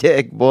fucking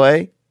stick,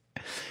 boy.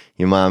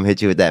 Your mom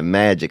hit you with that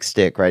magic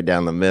stick right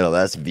down the middle.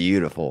 That's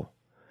beautiful.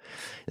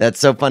 That's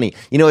so funny.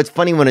 You know, it's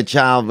funny when a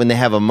child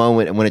has a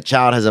moment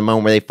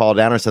where they fall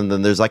down or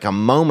something, there's like a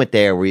moment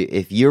there where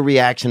if your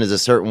reaction is a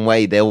certain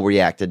way, they'll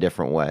react a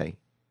different way.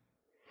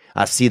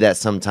 I see that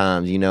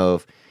sometimes, you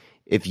know,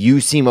 if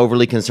you seem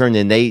overly concerned,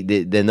 then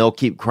they'll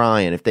keep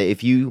crying.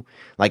 If you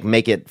like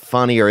make it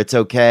funny or it's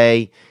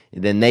okay,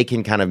 then they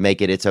can kind of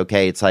make it's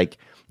okay. It's like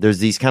there's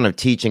these kind of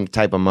teaching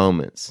type of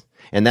moments.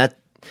 And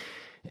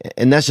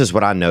And that's just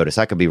what I noticed.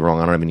 I could be wrong.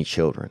 I don't have any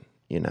children,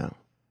 you know.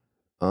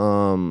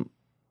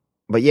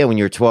 But yeah, when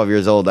you're 12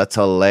 years old, that's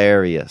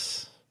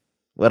hilarious.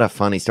 What a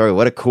funny story.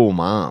 What a cool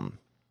mom.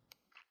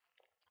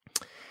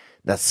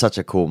 That's such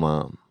a cool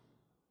mom.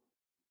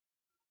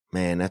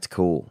 Man, that's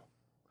cool.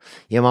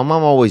 Yeah, my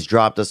mom always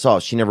dropped us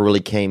off. She never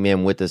really came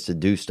in with us to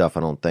do stuff, I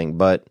don't think.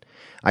 But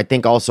I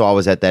think also I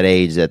was at that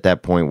age, at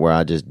that point where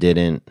I just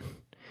didn't.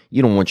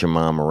 You don't want your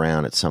mom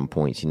around at some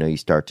points. You know, you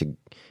start to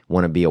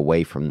want to be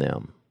away from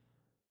them.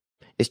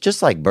 It's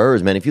just like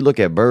birds, man. If you look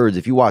at birds,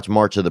 if you watch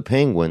March of the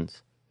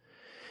Penguins,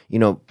 you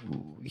know,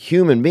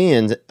 human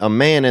beings, a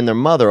man and their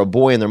mother, a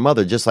boy and their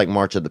mother, just like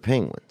March of the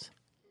Penguins.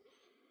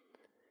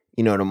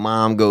 You know, the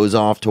mom goes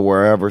off to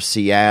wherever,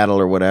 Seattle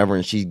or whatever,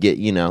 and she's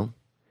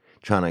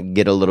trying to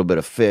get a little bit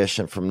of fish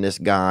from this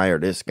guy or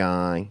this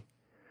guy,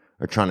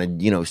 or trying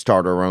to,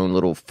 start her own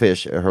little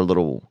fish,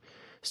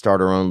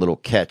 start her own little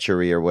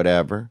catchery or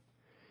whatever,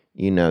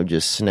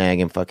 just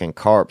snagging fucking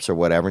carps or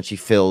whatever, and she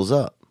fills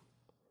up.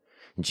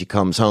 And she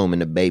comes home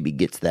and the baby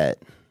gets that,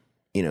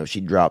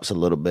 she drops a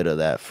little bit of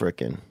that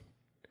frickin',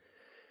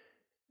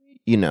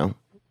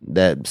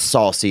 that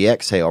saucy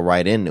exhale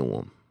right into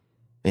him.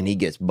 And he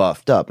gets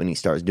buffed up and he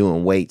starts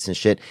doing weights and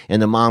shit.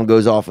 And the mom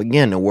goes off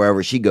again to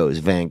wherever she goes,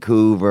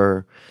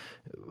 Vancouver,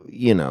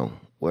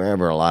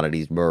 wherever a lot of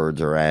these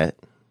birds are at.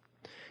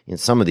 And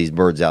some of these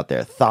birds out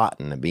there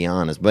thoughtin', to be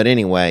honest. But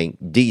anyway,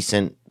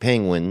 decent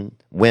penguin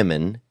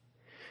women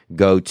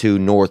go to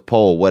North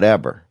Pole,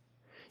 whatever,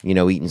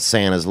 eating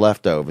Santa's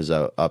leftovers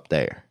up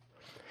there.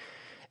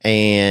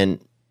 And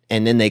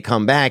then they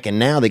come back, and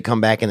now they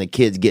come back and the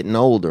kid's getting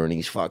older and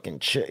he's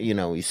fucking,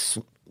 he's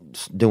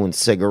doing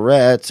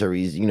cigarettes, or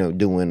he's,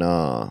 doing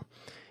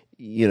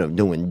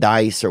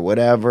dice or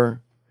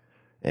whatever.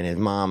 And his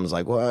mom's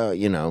like, well,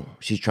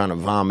 she's trying to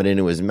vomit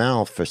into his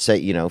mouth for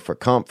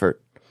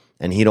comfort,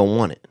 and he don't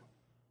want it.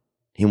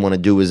 He want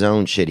to do his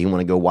own shit. He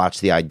want to go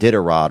watch the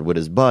Iditarod with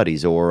his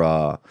buddies,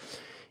 or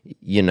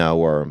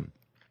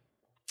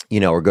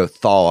go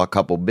thaw a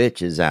couple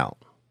bitches out.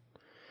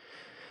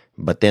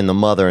 But then the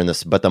mother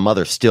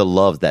still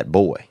loves that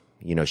boy.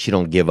 She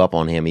don't give up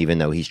on him, even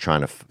though he's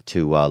trying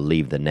to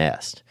leave the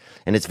nest.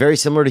 And it's very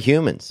similar to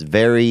humans.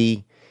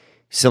 Very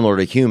similar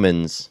to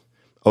humans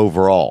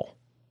overall,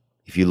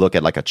 if you look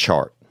at like a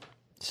chart.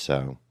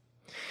 So,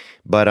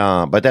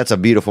 but that's a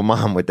beautiful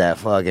mom with that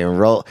fucking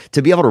roll.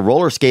 To be able to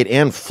roller skate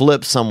and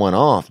flip someone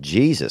off,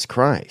 Jesus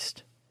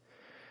Christ.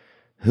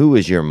 Who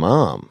is your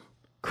mom?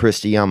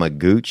 Christy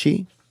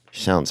Yamaguchi?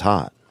 Sounds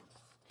hot.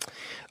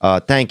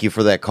 Thank you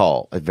for that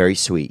call. Very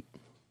sweet.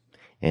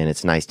 And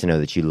it's nice to know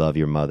that you love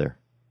your mother.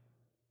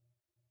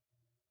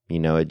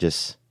 It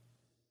just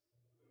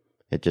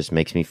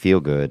makes me feel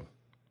good.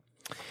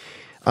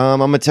 I'm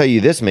going to tell you,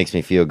 this makes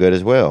me feel good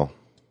as well.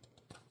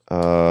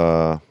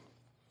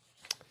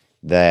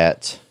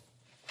 That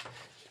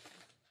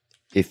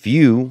if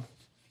you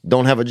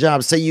don't have a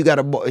job, say you're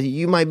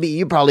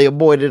probably a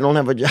boy that don't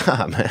have a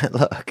job, man.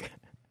 Look.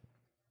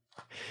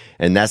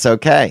 And that's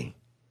okay.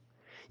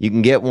 You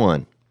can get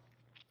one.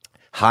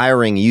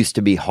 Hiring used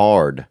to be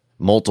hard.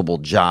 Multiple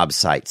job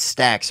sites,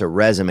 stacks of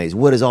resumes.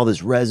 What is all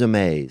this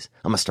resumes?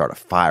 I'm going to start a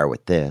fire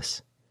with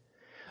this.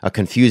 A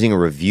confusing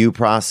review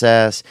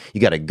process. You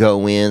got to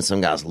go in.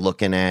 Some guy's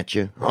looking at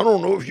you. I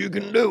don't know if you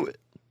can do it.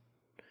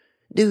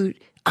 Dude,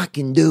 I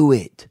can do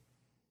it.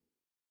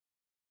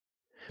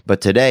 But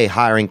today,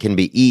 hiring can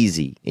be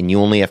easy, and you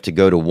only have to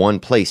go to one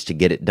place to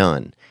get it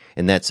done.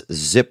 And that's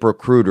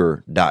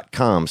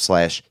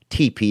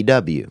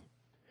ZipRecruiter.com/TPW.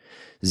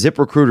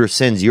 ZipRecruiter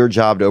sends your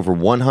job to over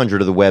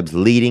 100 of the web's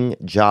leading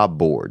job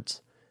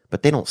boards.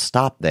 But they don't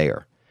stop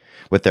there.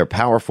 With their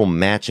powerful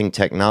matching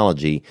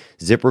technology,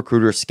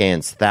 ZipRecruiter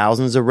scans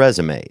thousands of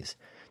resumes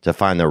to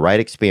find the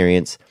right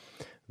experience,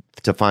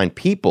 to find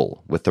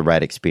people with the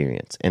right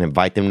experience, and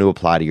invite them to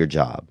apply to your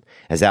job.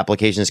 As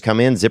applications come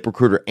in,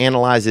 ZipRecruiter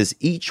analyzes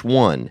each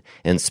one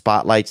and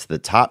spotlights the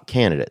top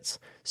candidates,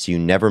 so you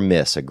never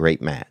miss a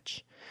great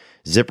match.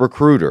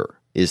 ZipRecruiter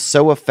is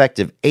so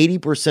effective,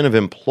 80% of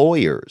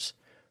employers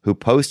who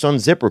post on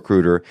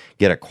ZipRecruiter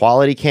get a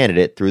quality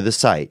candidate through the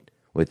site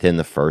within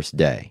the first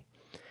day.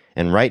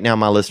 And right now,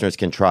 my listeners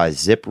can try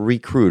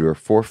ZipRecruiter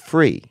for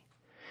free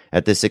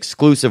at this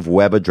exclusive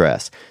web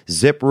address,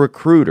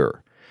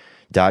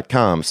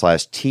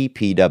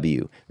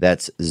 ZipRecruiter.com/TPW.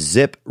 That's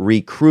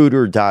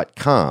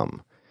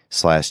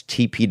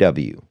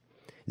ZipRecruiter.com/TPW.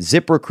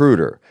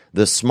 ZipRecruiter,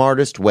 the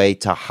smartest way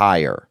to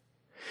hire.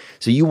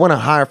 So you want to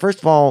hire, first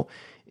of all,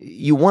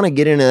 you want to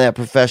get into that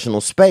professional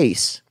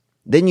space.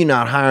 Then you're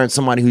not hiring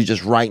somebody who's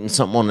just writing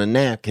something on a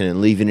napkin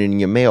and leaving it in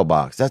your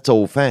mailbox. That's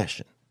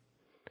old-fashioned.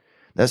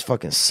 That's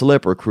fucking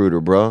slip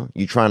recruiter, bro.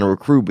 You trying to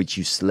recruit, but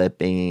you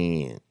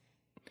slipping.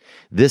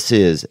 This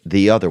is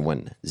the other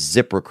one,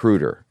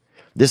 ZipRecruiter.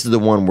 This is the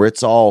one where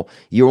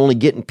you're only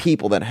getting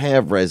people that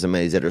have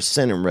resumes, that are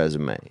sending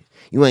resumes.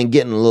 You ain't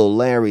getting a little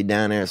Larry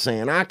down there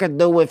saying, I could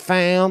do it,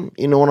 fam.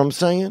 You know what I'm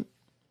saying?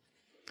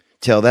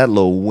 Tell that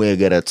little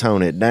wigger to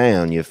tone it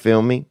down, you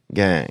feel me?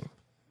 Gang.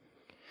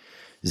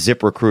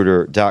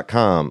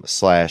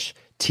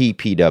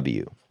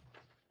 ZipRecruiter.com/TPW.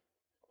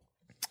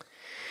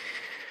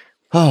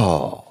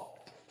 Oh,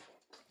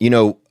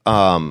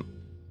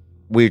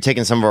 we were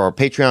taking some of our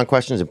Patreon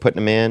questions and putting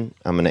them in.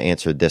 I'm going to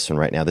answer this one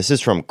right now. This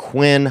is from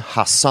Quinn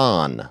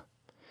Hassan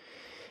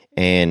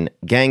and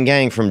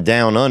gang from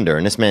down under.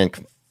 And this man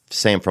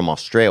saying from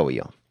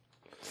Australia.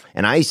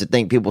 And I used to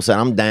think people said,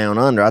 I'm down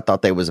under. I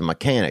thought they was a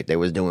mechanic. They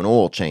was doing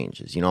oil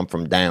changes. I'm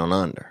from down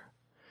under.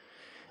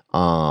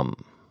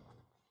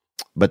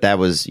 But that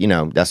was,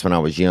 that's when I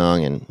was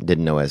young and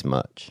didn't know as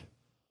much.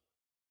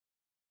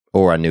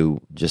 Or I knew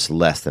just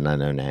less than I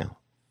know now.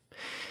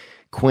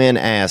 Quinn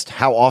asked,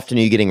 how often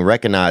are you getting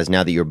recognized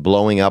now that you're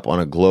blowing up on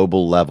a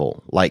global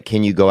level? Like,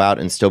 can you go out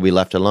and still be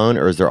left alone,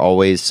 or is there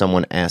always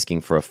someone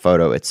asking for a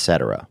photo,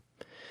 etc.?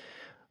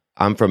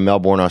 I'm from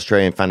Melbourne,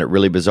 Australia, and find it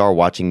really bizarre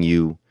watching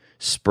you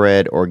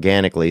spread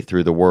organically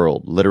through the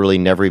world. Literally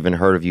never even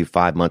heard of you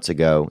 5 months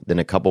ago. Then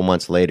a couple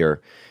months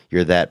later,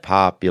 you're that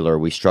popular.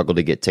 We struggled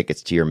to get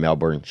tickets to your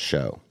Melbourne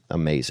show.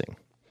 Amazing.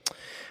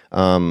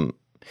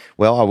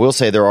 Well, I will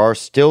say there are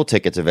still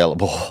tickets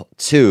available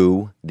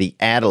to the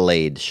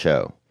Adelaide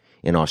show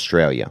in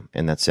Australia,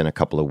 and that's in a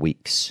couple of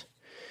weeks.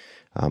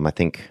 I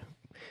think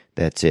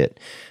that's it.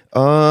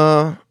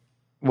 Well,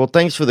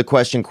 thanks for the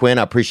question, Quinn.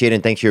 I appreciate it,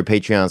 and thanks for your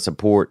Patreon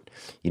support.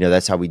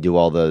 That's how we do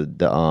all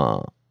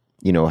the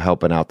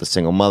helping out the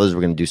single mothers.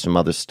 We're going to do some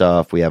other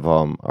stuff. We have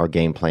our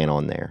game plan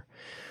on there.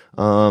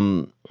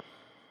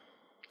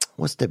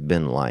 What's that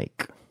been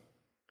like?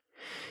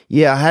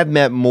 Yeah, I have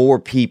met more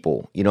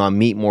people. I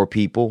meet more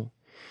people.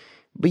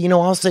 But,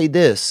 I'll say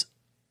this.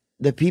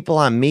 The people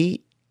I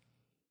meet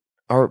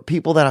are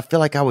people that I feel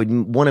like I would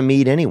want to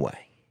meet anyway.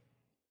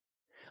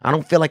 I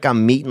don't feel like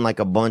I'm meeting like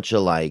a bunch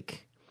of I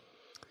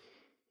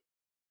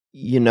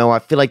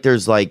feel like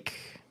there's like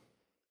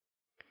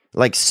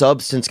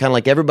substance, kind of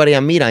like everybody I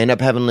meet, I end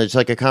up having just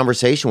like a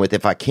conversation with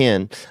if I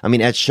can. I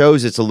mean, at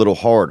shows, it's a little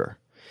harder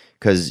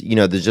because,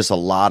 there's just a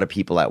lot of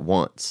people at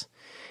once.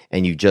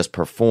 And you just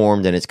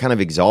performed, and it's kind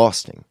of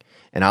exhausting.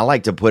 And I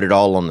like to put it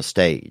all on the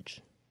stage.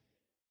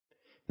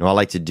 I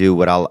like to do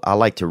what I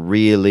like to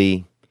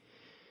really,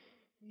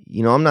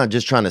 I'm not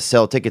just trying to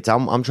sell tickets.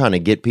 I'm trying to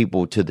get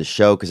people to the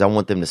show because I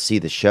want them to see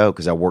the show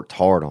because I worked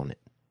hard on it.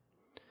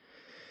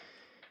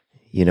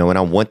 And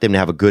I want them to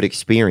have a good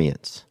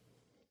experience.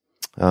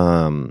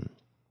 But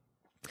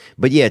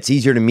yeah, it's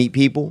easier to meet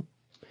people,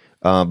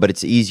 but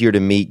it's easier to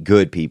meet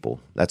good people.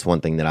 That's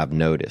one thing that I've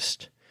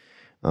noticed.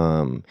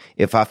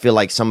 If I feel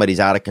like somebody's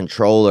out of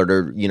control or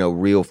they're,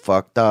 real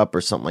fucked up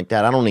or something like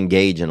that, I don't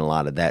engage in a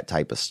lot of that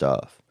type of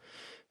stuff.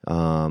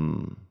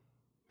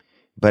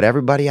 But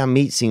everybody I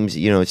meet seems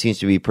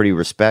to be pretty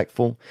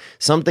respectful.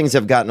 Some things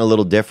have gotten a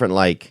little different.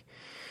 Like,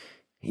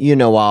 I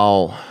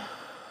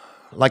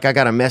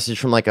got a message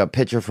from like a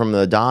pitcher from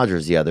the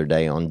Dodgers the other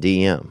day on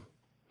DM,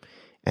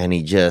 and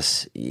he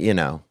just, he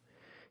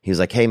was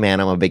like, "Hey man,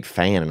 I'm a big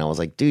fan." And I was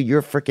like, "Dude, you're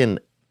a freaking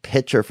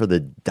pitcher for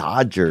the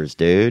Dodgers,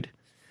 dude.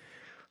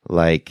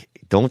 Like,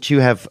 don't you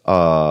have,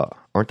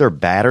 aren't there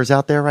batters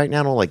out there right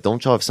now?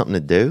 Don't y'all have something to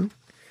do?"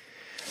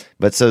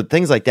 But so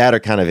things like that are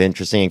kind of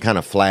interesting and kind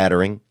of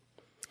flattering.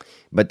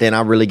 But then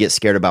I really get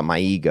scared about my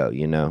ego,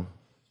 I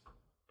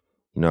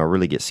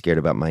really get scared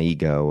about my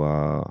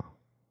ego,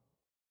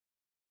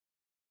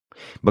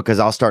 because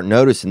I'll start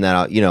noticing that,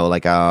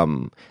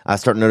 I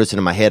start noticing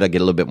in my head I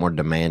get a little bit more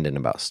demanding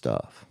about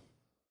stuff.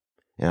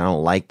 And I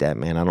don't like that,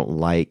 man. I don't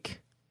like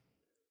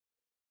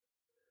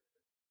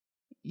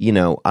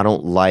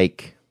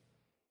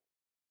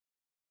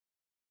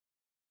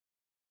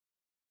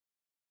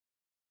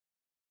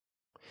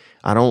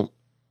I don't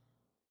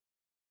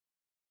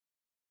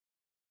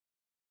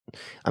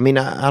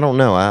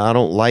know. I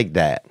don't like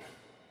that.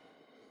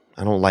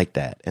 I don't like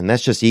that. And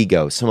that's just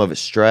ego. Some of it's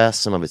stress,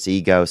 some of it's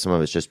ego, some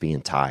of it's just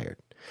being tired.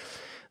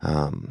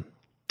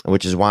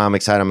 Which is why I'm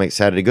excited. I'm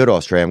excited to go to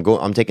Australia.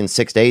 I'm taking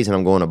 6 days and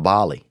I'm going to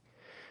Bali.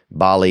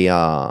 Bali,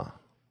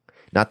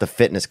 not the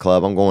fitness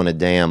club. I'm going to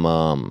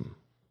damn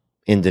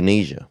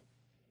Indonesia.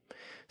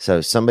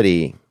 So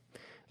somebody,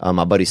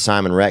 my buddy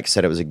Simon Rex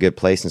said it was a good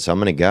place, and so I'm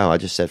going to go. I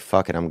just said,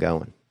 fuck it, I'm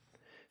going.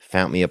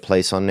 Found me a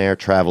place on there,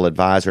 Travel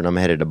Advisor, and I'm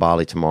headed to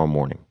Bali tomorrow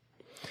morning.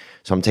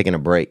 So I'm taking a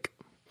break.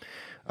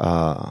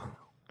 But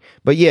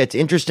yeah, it's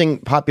interesting.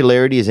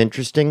 Popularity is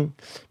interesting,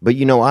 but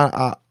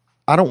I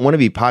don't want to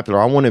be popular.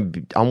 I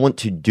want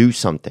to do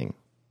something,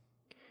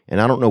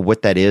 and I don't know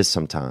what that is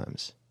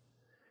sometimes.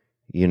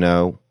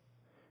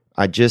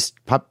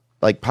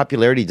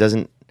 Popularity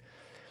doesn't.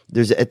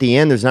 At the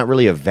end, there's not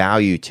really a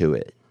value to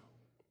it.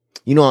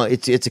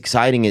 It's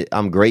exciting.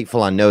 I'm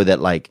grateful. I know that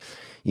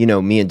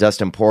me and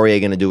Dustin Poirier are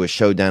going to do a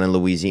show down in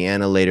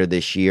Louisiana later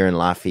this year in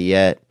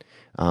Lafayette.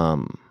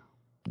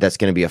 That's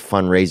going to be a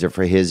fundraiser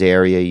for his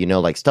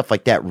area. Stuff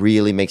like that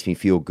really makes me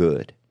feel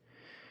good.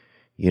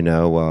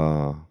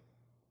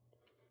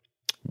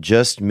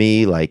 Just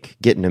me,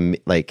 getting to,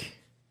 I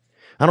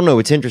don't know.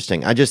 It's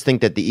interesting. I just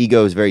think that the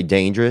ego is very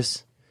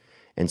dangerous.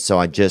 And so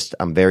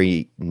I'm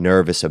very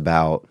nervous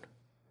about,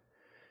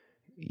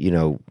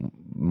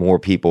 more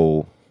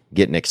people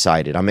getting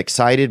excited. I'm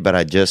excited, but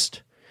I'm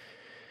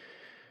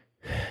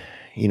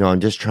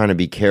just trying to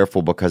be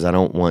careful because I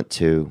don't want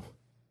to,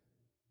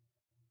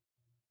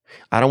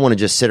 I don't want to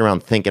just sit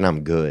around thinking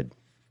I'm good.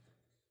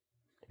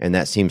 And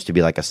that seems to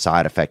be like a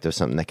side effect of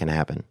something that can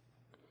happen.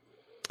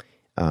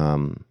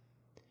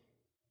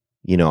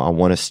 You know, I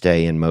want to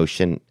stay in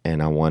motion,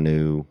 and I want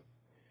to,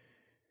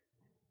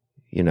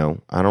 you know,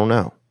 I don't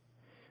know.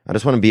 I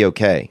just want to be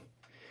okay.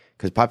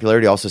 Because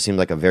popularity also seems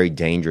like a very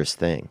dangerous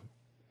thing.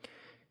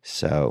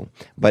 So,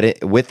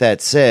 but with that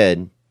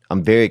said,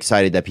 I'm very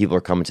excited that people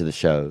are coming to the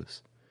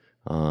shows.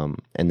 And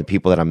the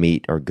people that I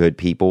meet are good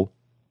people.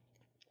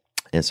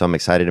 And so I'm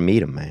excited to meet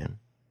them, man.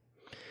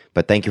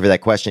 But thank you for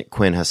that question,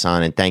 Quinn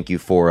Hassan, and thank you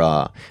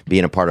for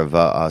being a part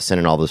of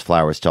sending all those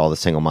flowers to all the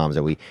single moms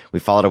that we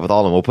followed up with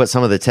all of them. We'll put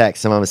some of the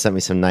texts. Some of them sent me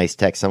some nice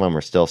texts. Some of them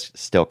are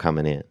still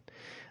coming in.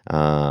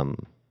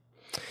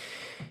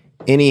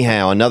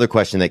 Anyhow, another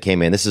question that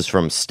came in. This is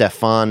from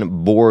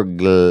Stefan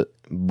Borglik.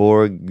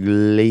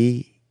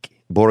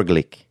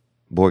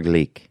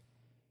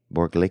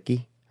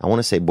 I want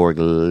to say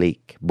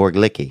Borglicki.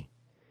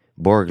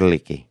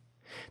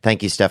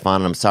 Thank you,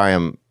 Stefan. I'm sorry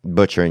I'm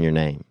butchering your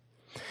name.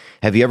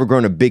 Have you ever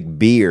grown a big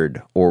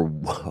beard, or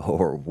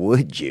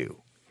would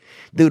you?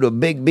 Dude, a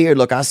big beard.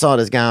 Look, I saw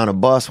this guy on a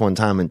bus one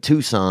time in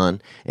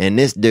Tucson, and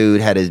this dude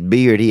had his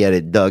beard. He had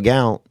it dug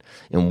out.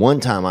 And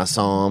one time I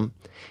saw him,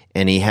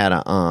 and he had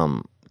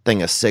a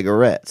thing of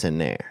cigarettes in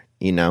there.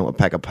 You know, a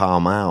pack of Pall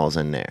Malls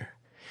in there.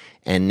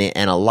 And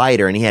a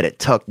lighter, and he had it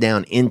tucked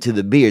down into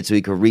the beard so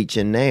he could reach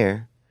in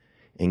there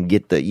and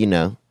get the, you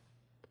know,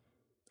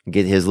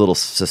 get his little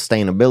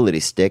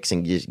sustainability sticks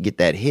and just get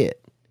that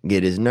hit,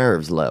 get his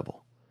nerves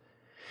level.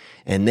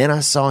 And then I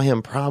saw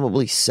him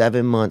probably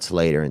 7 months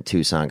later in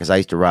Tucson, because I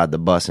used to ride the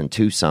bus in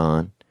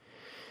Tucson.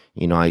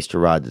 You know, I used to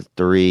ride the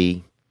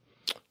 3.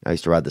 I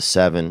used to ride the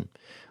 7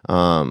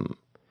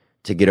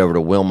 to get over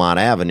to Wilmot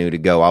Avenue to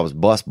go. I was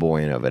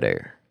busboying over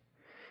there.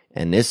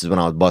 And this is when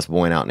I was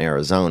busboying out in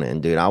Arizona.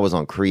 And, dude, I was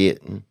on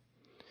creatine,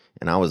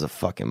 and I was a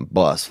fucking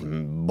bus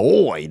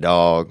boy,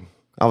 dog.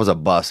 I was a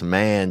bus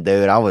man,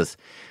 dude.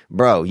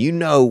 Bro, you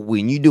know,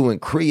 when you doing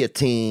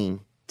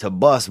creatine to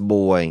bus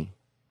boy,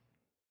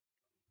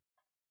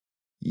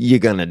 you're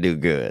gonna do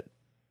good,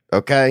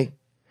 okay?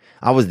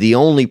 I was the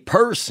only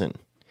person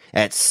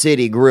at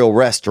City Grill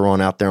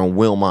Restaurant out there in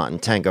Wilmot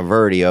and Tanque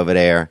Verde over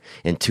there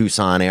in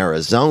Tucson,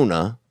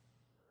 Arizona,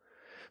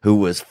 who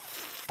was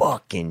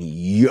fucking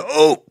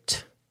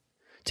yoked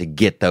to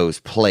get those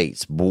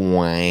plates,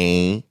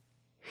 boy.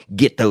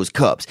 Get those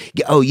cups.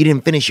 Oh, you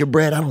didn't finish your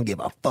bread? I don't give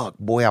a fuck,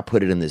 boy. I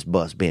put it in this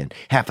bus bin.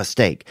 Half a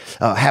steak,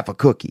 half a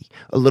cookie,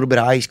 a little bit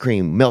of ice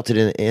cream, melted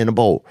in a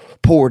bowl,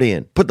 poured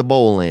in, put the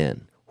bowl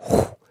in,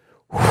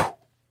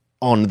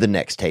 on to the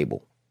next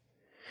table.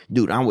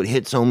 Dude, I would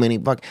hit so many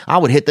I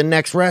would hit the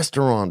next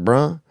restaurant,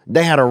 bruh.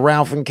 They had a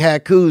Ralph and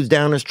Cacoo's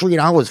down the street.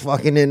 I was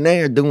fucking in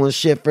there doing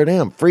shit for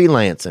them,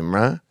 freelancing,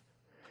 bruh.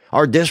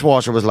 Our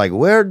dishwasher was like,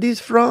 where are these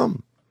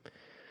from?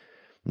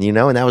 You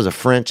know, and that was a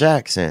French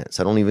accent,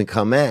 so don't even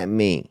come at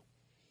me.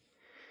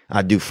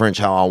 I do French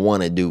how I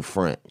want to do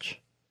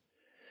French.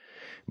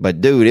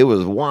 But, dude, it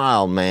was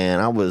wild, man.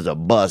 I was a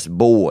bus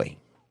boy.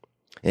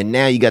 And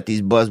now you got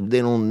these bus,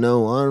 they don't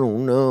know, I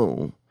don't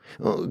know.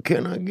 Oh,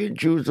 can I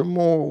get you some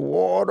more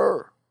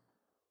water?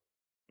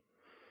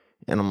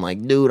 And I'm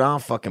like, dude, I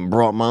fucking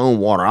brought my own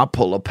water. I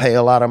pull a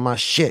pail out of my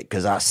shit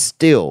because I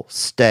still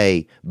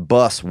stay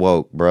bus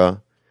woke,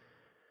 bruh.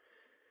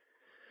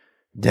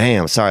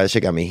 Damn, sorry, that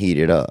shit got me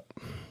heated up.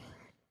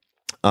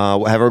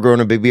 Have I ever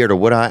grown a big beard, or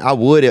would I? I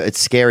would. It's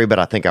scary, but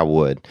I think I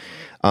would.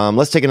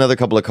 Let's take another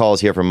couple of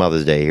calls here for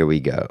Mother's Day. Here we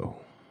go.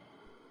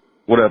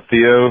 What up,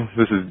 Theo?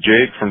 This is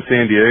Jake from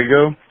San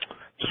Diego.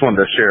 Just wanted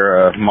to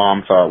share a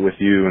mom thought with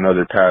you and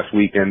other past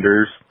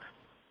weekenders.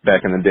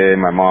 Back in the day,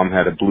 my mom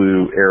had a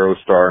blue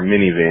Aerostar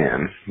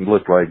minivan. It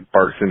looked like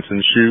Bart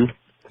Simpson's shoe.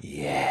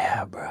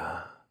 Yeah, bro.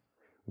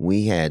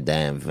 We had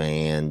that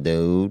van,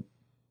 dude.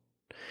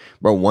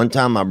 Bro, one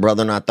time my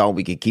brother and I thought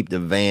we could keep the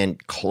van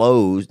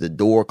closed, the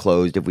door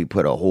closed, if we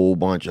put a whole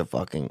bunch of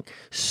fucking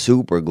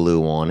super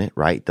glue on it,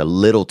 right? The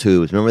little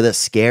tubes. Remember that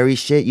scary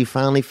shit you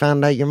finally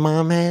found out your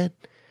mom had?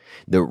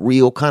 The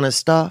real kind of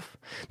stuff?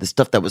 The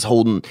stuff that was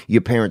holding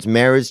your parents'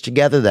 marriage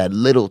together? That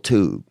little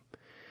tube.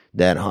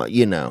 That,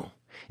 you know.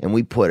 And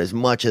we put as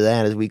much of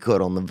that as we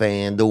could on the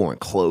van door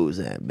and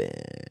closed that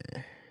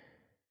bit.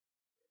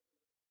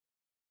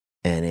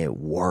 And it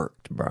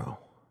worked, bro.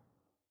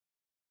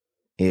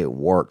 It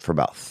worked for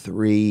about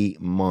 3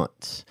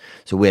 months.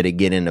 So we had to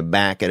get in the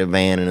back of the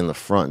van and in the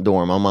front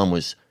door. My mom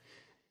was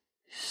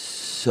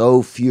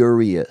so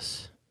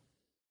furious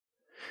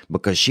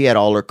because she had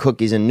all her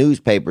cookies and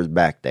newspapers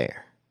back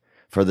there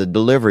for the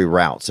delivery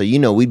route. So, you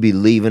know, we'd be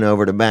leaving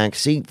over the back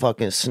seat,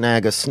 fucking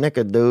snag a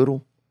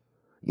snickerdoodle,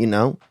 you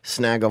know,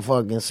 snag a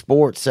fucking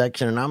sports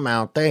section, and I'm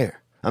out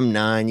there. I'm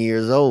 9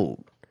 years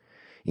old,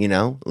 you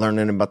know,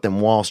 learning about them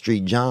Wall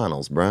Street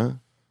journals, bruh.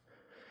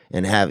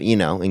 And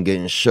and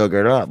getting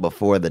sugared up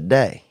before the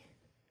day.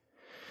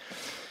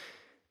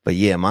 But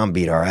yeah, mom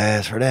beat our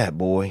ass for that,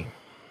 boy.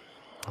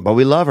 But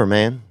we love her,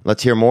 man.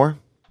 Let's hear more.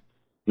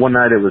 One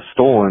night it was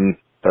stolen,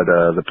 but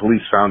the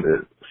police found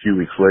it few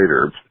weeks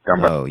later.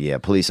 Oh, yeah.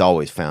 Police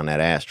always found that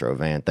Astro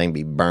van. Thing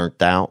be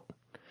burnt out.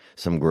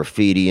 Some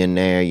graffiti in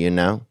there, you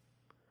know?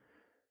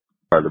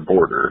 By the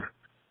border.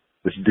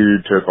 This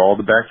dude took all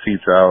the back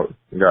seats out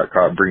and got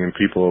caught bringing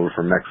people over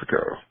from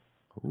Mexico.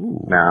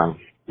 Ooh. Now,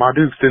 my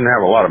Dukes didn't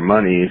have a lot of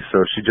money,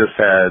 so she just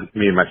had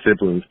me and my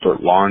siblings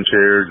put lawn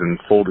chairs and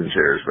folding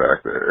chairs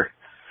back there.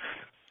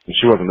 And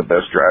she wasn't the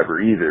best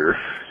driver either.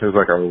 It was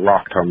like a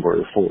rock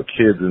tumbler full of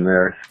kids in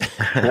there.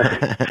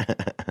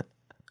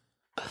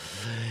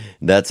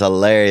 That's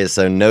hilarious.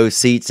 So no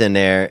seats in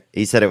there.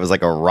 He said it was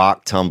like a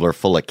rock tumbler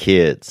full of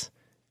kids.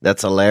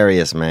 That's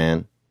hilarious,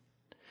 man.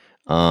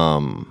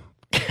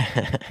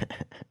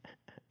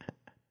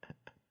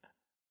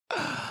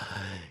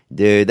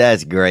 Dude,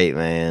 that's great,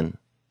 man.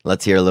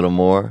 Let's hear a little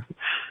more.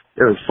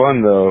 It was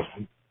fun, though.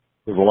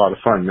 It was a lot of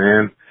fun,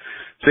 man.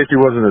 Safety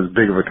wasn't as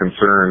big of a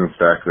concern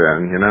back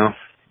then, you know?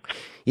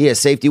 Yeah,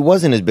 safety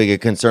wasn't as big a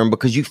concern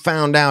because you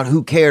found out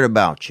who cared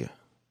about you.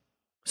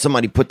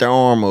 Somebody put their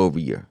arm over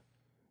you.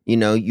 You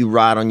know, you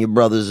ride on your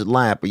brother's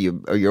lap or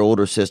your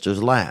older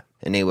sister's lap,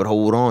 and they would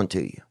hold on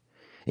to you,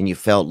 and you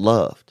felt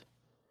loved.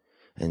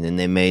 And then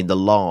they made the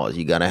laws.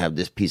 You got to have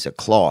this piece of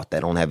cloth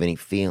that don't have any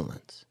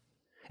feelings.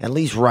 At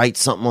least write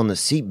something on the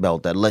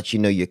seatbelt that lets you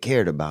know you're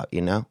cared about,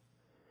 you know?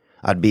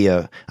 I'd be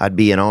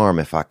an arm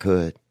if I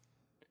could.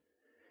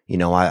 You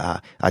know,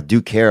 I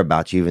do care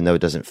about you even though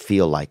it doesn't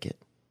feel like it.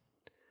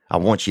 I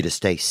want you to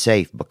stay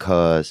safe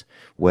because,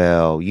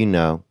 well, you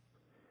know,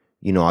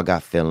 I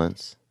got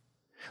feelings.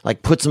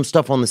 Like, put some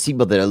stuff on the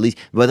seatbelt that at least,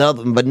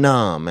 but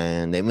nah,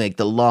 man, they make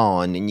the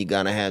law, and then you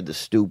gotta have the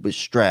stupid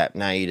strap.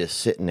 Now you're just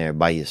sitting there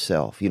by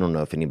yourself. You don't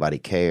know if anybody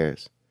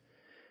cares.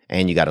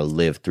 And you gotta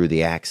live through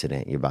the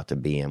accident you're about to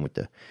be in with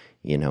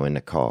in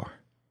the car.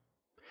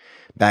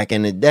 Back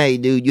in the day,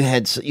 dude, you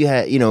had,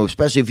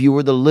 especially if you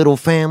were the little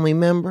family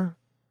member,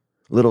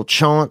 little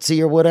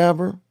Chauncey or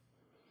whatever,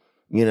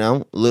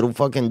 little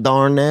fucking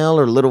Darnell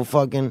or little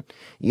fucking,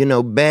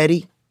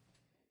 Betty.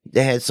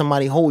 They had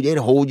somebody they'd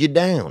hold you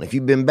down. If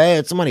you've been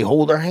bad, somebody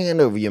hold their hand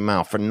over your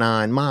mouth for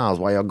 9 miles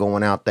while y'all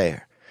going out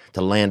there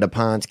to Land of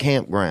Pines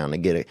campground to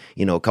get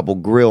a couple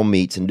grill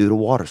meats and do the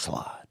water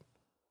slide.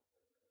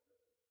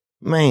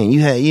 Man,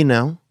 you had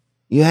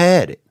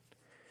it.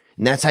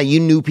 And that's how you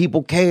knew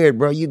people cared,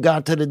 bro. You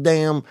got to the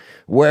damn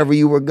wherever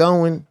you were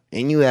going,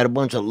 and you had a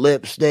bunch of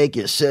lipstick.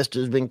 Your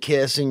sister's been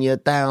kissing you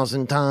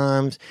 1,000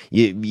 times.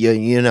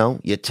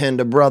 Your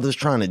tender brother's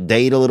trying to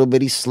date a little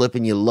bit. He's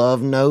slipping you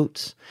love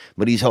notes,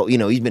 but he's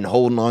been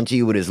holding on to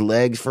you with his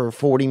legs for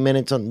 40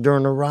 minutes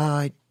during the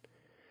ride.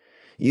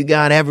 You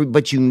got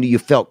but you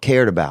felt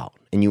cared about,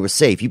 and you were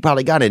safe. You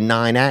probably got in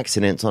 9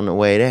 accidents on the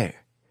way there,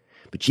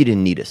 but you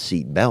didn't need a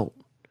seat belt.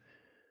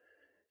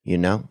 You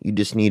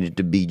just needed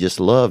to be just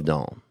loved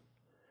on,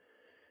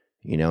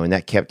 and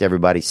that kept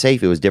everybody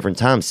safe. It was different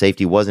times.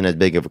 Safety wasn't as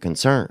big of a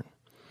concern,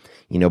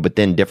 but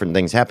then different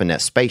things happened.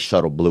 That space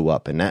shuttle blew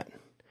up and that,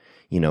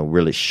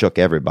 really shook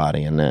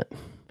everybody and that.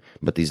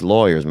 But these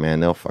lawyers, man,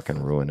 they'll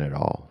fucking ruin it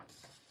all.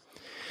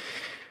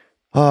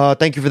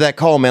 Thank you for that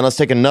call, man. Let's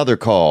take another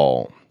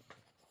call.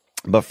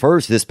 But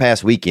first, this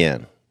past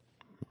weekend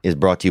is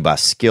brought to you by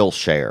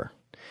Skillshare.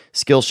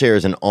 Skillshare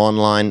is an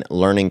online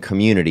learning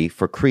community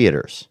for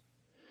creators.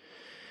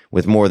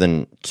 With more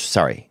than,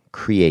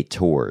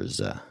 creators,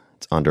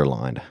 it's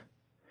underlined.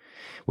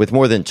 With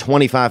more than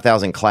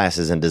 25,000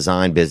 classes in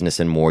design, business,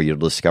 and more, you'll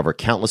discover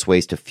countless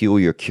ways to fuel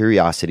your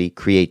curiosity,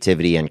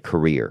 creativity, and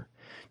career.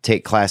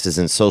 Take classes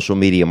in social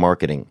media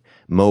marketing,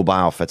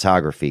 mobile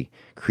photography,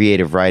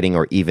 creative writing,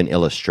 or even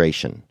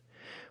illustration.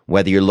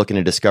 Whether you're looking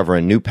to discover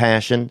a new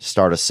passion,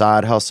 start a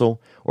side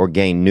hustle, or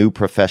gain new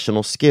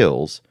professional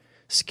skills,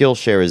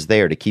 Skillshare is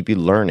there to keep you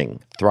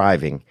learning,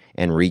 thriving,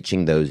 and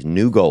reaching those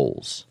new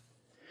goals.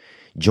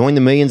 Join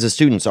the millions of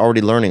students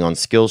already learning on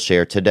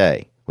Skillshare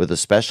today with a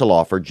special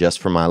offer just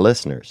for my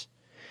listeners.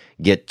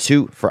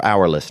 For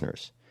our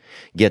listeners.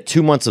 Get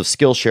 2 months of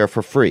Skillshare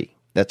for free.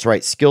 That's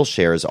right,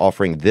 Skillshare is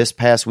offering this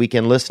past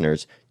weekend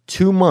listeners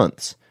 2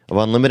 months of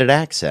unlimited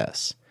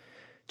access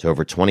to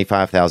over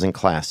 25,000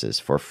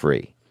 classes for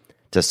free.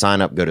 To sign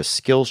up, go to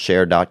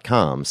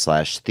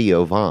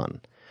Skillshare.com/TheoVon.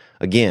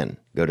 Again,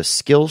 go to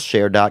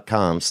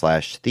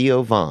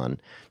Skillshare.com/TheoVon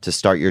to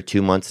start your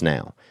 2 months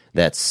now.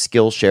 That's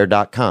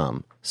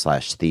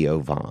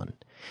Skillshare.com/TheoVon.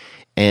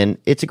 And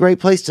it's a great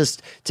place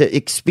to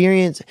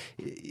experience,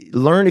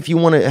 learn if you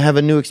want to have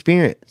a new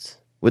experience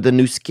with a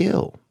new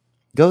skill.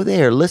 Go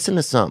there, listen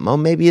to something. Oh,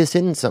 maybe this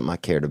isn't something I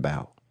cared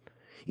about.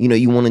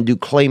 You want to do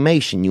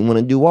claymation. You want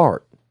to do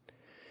art.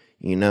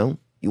 You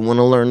want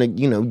to learn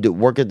to,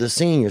 work at the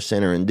senior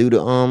center and do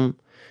the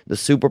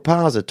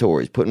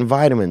superpositories, putting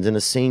vitamins in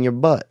a senior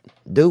butt.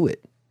 Do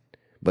it.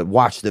 But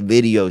watch the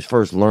videos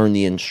first. Learn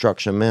the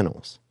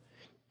instructionals.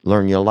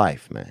 Learn your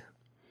life, man.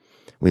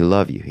 We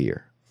love you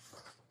here.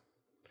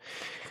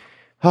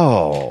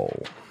 Oh,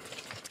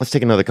 let's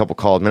take another couple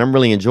calls, man. I'm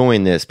really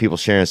enjoying this. People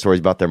sharing stories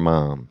about their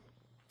mom.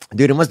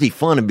 Dude, it must be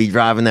fun to be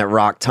driving that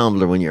rock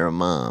tumbler when you're a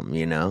mom,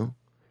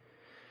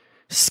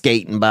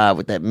 Skating by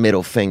with that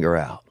middle finger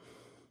out.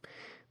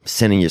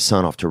 Sending your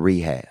son off to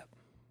rehab.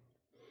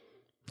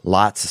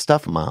 Lots of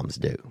stuff moms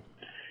do.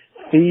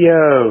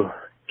 Theo,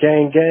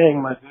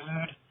 gang, my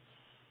dude.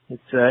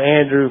 It's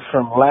Andrew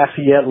from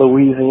Lafayette,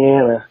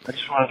 Louisiana. I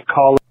just wanted to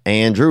call.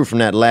 Andrew from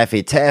that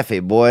Laffy Taffy,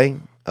 boy,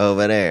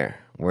 over there,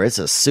 where it's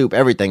a soup.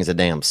 Everything's a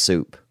damn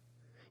soup.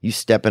 You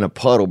step in a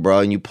puddle, bro,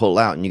 and you pull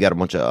out, and you got a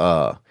bunch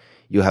of,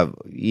 you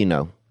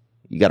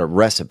got a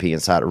recipe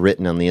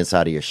written on the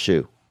inside of your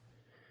shoe.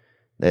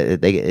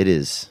 It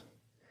is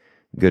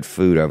good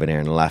food over there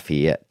in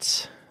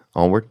Lafayette.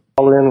 Onward.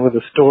 Call in with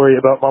a story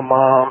about my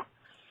mom.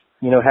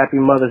 Happy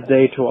Mother's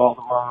Day to all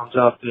the moms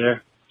out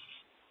there.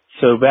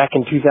 So back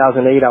in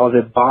 2008, I was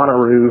at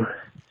Bonnaroo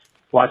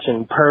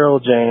watching Pearl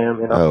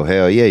Jam. And oh,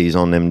 hell yeah, he's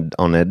on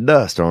that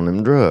dust, on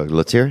them drugs.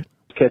 Let's hear it.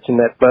 Catching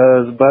that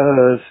buzz.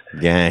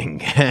 Gang.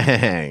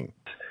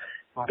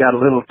 Got a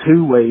little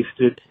too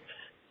wasted.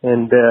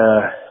 And,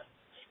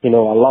 I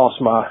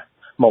lost my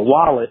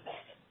wallet.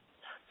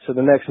 So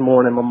the next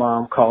morning, my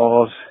mom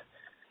calls,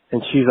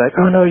 and she's like,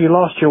 "Oh, no, you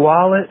lost your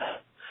wallet?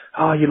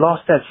 Oh, you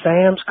lost that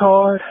Sam's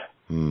card?"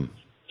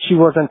 She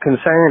wasn't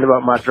concerned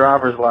about my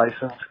driver's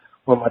license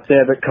or my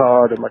debit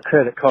card or my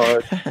credit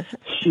card.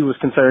 She was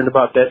concerned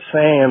about that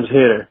Sam's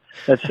hitter,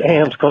 that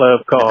Sam's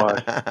Club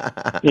card.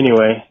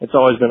 Anyway, it's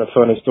always been a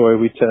funny story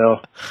we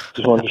tell.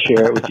 Just wanted to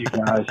share it with you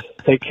guys.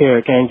 Take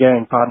care.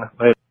 Gang, partner.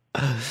 Later.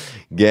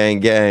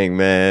 Gang,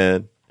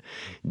 man.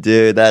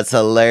 Dude, that's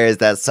hilarious.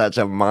 That's such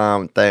a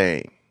mom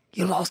thing.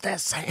 You lost that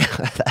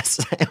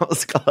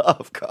Sam's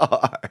Club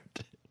card.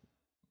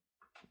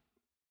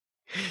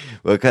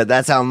 Because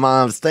that's how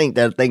moms think.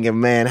 They're thinking,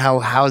 man,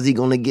 how's he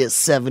gonna get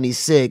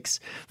 76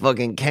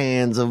 fucking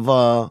cans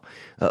of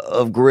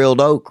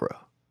grilled okra?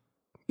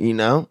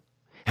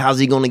 How's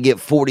he gonna get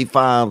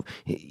 45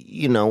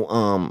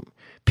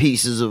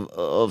 pieces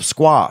of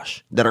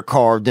squash that are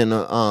carved in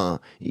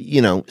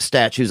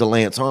statues of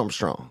Lance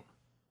Armstrong?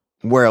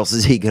 Where else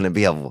is he gonna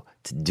be able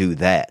to do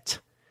that?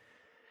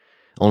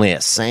 Only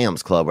at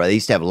Sam's Club, right? They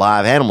used to have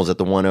live animals at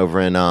the one over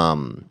in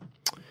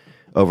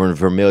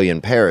Vermilion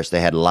Parish.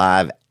 They had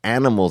live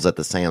animals at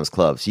the Sam's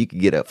Club. So you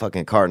could get a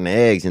fucking carton of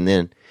eggs and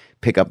then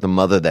pick up the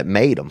mother that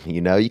made them.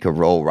 You could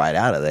roll right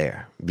out of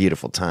there.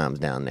 Beautiful times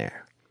down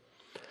there.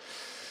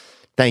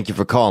 Thank you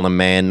for calling,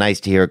 man. Nice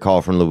to hear a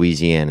call from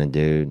Louisiana,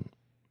 dude.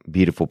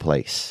 Beautiful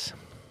place.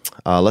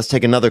 Let's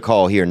take another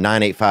call here.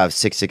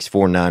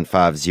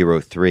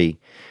 985-664-9503.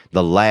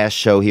 The last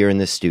show here in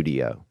the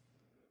studio.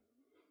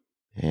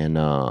 And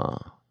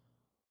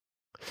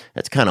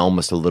that's kind of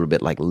almost a little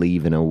bit like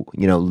leaving a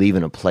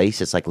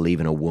place. It's like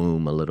leaving a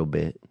womb a little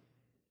bit.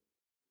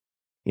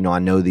 I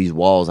know these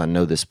walls. I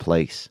know this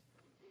place.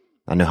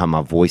 I know how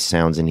my voice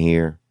sounds in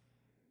here.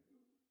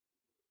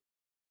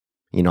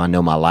 I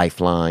know my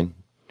lifeline.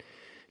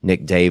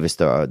 Nick Davis,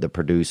 the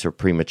producer,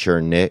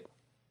 Premature Nick,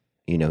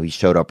 he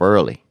showed up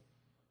early.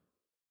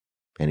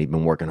 And he's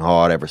been working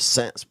hard ever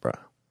since, bro.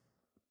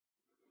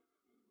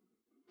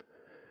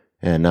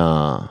 And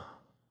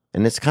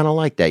it's kind of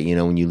like that,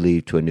 when you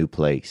leave to a new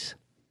place.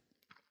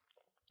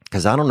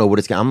 Because I don't know what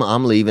it's going to...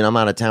 I'm leaving. I'm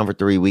out of town for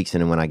 3 weeks.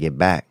 And then when I get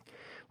back,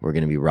 we're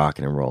going to be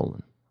rocking and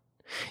rolling.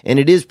 And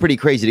it is pretty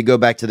crazy to go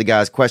back to the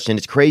guy's question.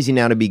 It's crazy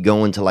now to be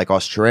going to like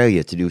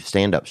Australia to do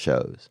stand-up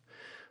shows.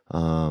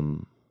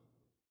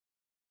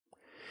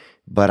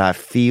 But I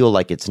feel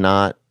like it's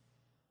not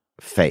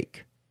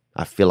fake.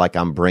 I feel like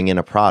I'm bringing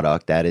a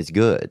product that is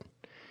good.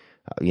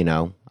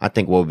 I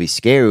think what would be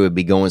scary would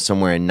be going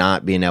somewhere and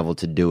not being able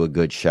to do a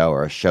good show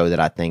or a show that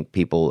I think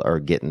people are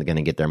going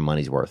to get their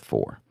money's worth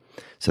for.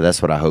 So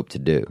that's what I hope to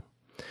do.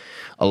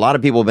 A lot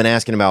of people have been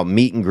asking about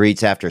meet and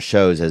greets after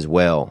shows as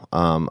well.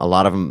 A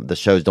lot of them, the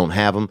shows don't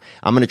have them.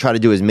 I'm going to try to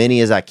do as many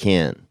as I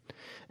can.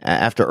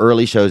 After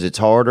early shows, it's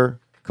harder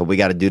because we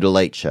got to do the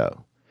late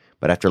show.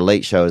 But after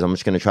late shows, I'm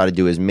just going to try to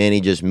do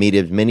just meet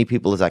as many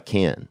people as I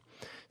can.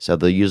 So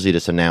they'll usually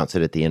just announce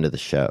it at the end of the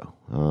show.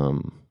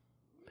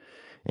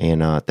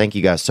 And thank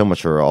you guys so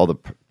much for all the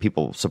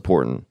people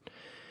supporting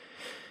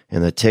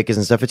and the tickets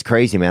and stuff. It's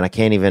crazy, man. I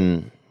can't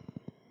even,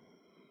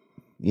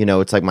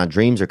 it's like my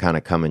dreams are kind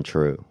of coming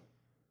true.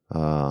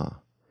 And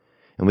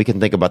we can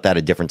think about that at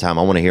a different time.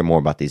 I want to hear more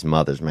about these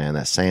mothers, man.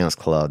 That Sam's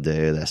Club,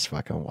 dude, that's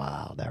fucking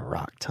wild. That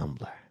rock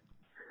tumbler.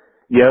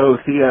 Yo,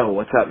 Theo,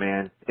 what's up,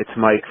 man? It's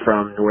Mike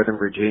from Northern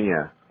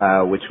Virginia,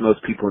 which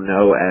most people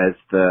know as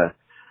the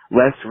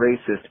less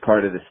racist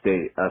part of the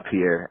state up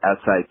here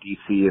outside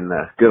D.C. in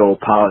the good old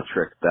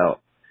Politrick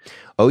belt.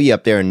 Oh, yeah,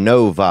 up there in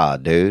Nova,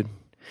 dude.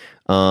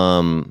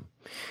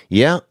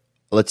 Yeah,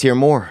 let's hear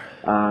more.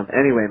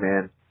 Anyway,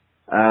 man,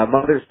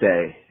 Mother's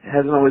Day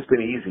hasn't always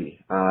been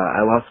easy.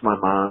 I lost my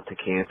mom to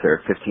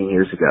cancer 15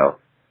 years ago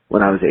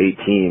when I was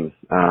 18,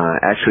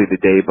 actually the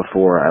day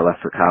before I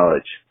left for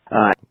college.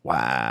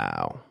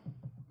 Wow.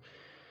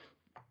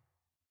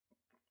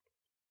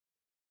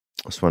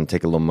 I just want to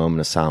take a little moment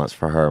of silence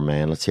for her,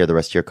 man. Let's hear the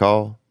rest of your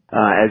call.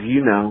 As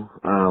you know,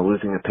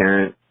 losing a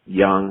parent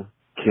young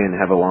can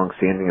have a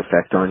long-standing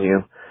effect on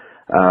you.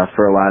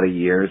 For a lot of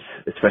years,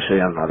 especially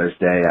on Mother's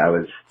Day,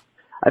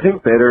 I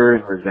think, bitter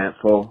and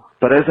resentful.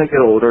 But as I get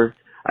older,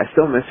 I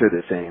still miss her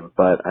the same,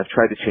 but I've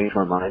tried to change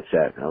my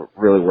mindset. I'm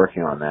really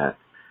working on that.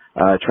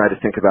 try to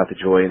think about the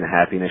joy and the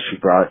happiness she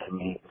brought to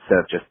me instead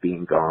of just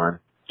being gone.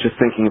 Just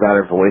thinking about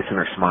her voice and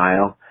her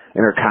smile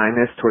and her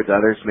kindness towards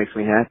others makes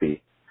me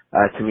happy.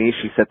 To me,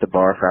 she set the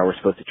bar for how we're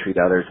supposed to treat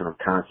others, and I'm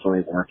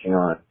constantly working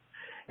on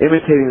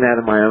imitating that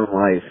in my own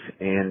life.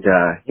 And,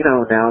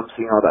 now I'm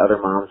seeing all the other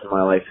moms in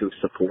my life who've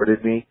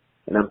supported me,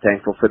 and I'm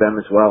thankful for them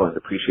as well and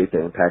appreciate the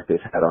impact they've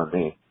had on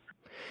me.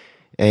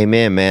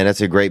 Amen, man.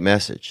 That's a great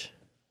message.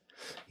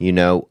 And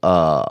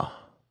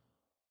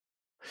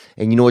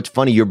it's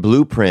funny, your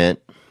blueprint,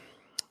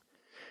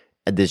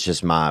 this is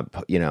just my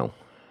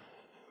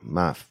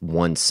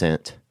 1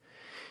 cent.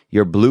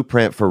 Your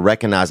blueprint for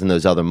recognizing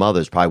those other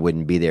mothers probably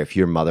wouldn't be there if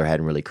your mother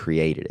hadn't really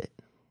created it,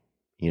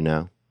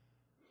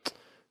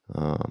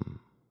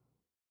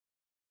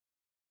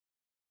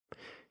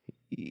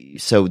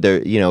 So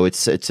there,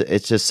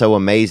 it's just so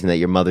amazing that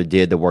your mother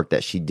did the work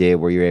that she did,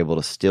 where you're able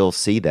to still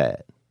see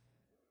that,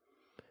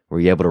 where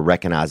you're able to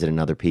recognize it in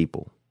other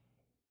people.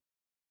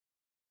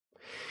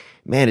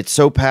 Man, it's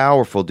so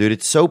powerful, dude.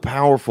 It's so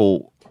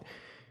powerful.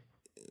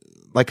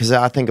 Like, because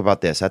I think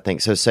about this.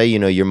 So say,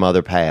 your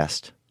mother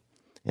passed,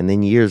 and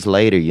then years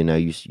later, you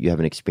have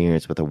an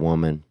experience with a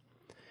woman,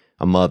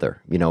 a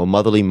mother, a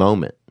motherly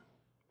moment.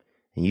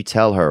 And you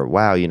tell her,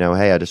 wow,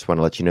 hey, I just want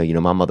to let you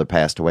know, my mother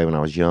passed away when I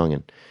was young,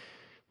 and,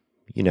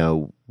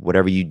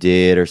 whatever you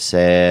did or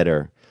said,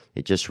 or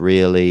it just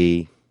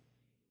really,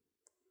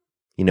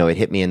 it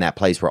hit me in that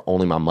place where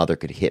only my mother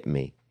could hit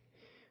me.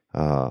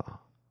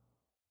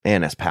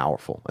 Man, that's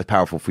powerful. It's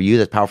powerful for you.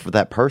 That's powerful for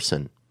that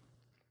person.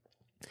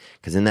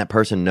 Because then that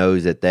person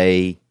knows that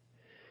they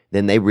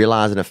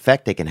realize an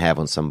effect they can have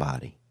on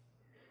somebody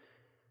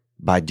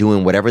by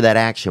doing whatever that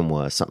action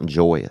was, something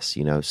joyous,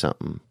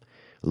 something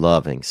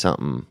loving,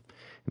 something,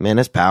 man,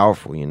 that's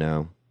powerful,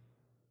 I'm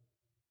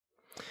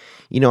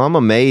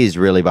amazed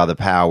really by the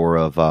power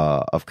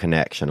of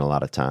connection a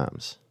lot of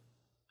times.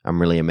 I'm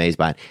really amazed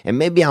by it. And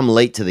maybe I'm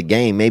late to the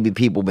game. Maybe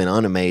people have been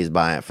unamazed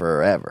by it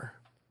forever.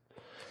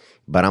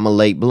 But I'm a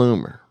late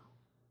bloomer.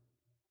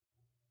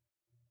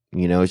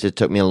 It just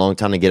took me a long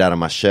time to get out of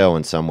my shell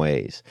in some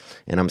ways.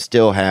 And I'm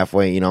still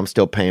halfway, I'm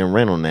still paying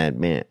rent on that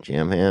bench.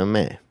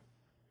 Man.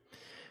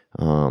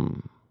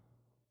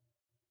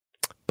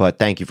 But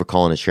thank you for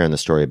calling and sharing the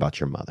story about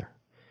your mother.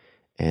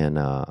 And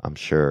I'm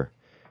sure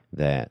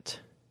that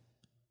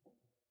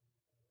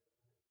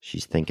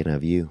she's thinking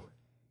of you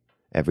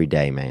every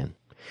day, man.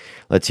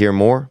 Let's hear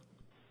more.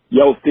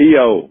 Yo,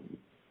 Theo,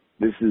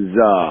 this is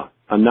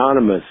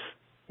Anonymous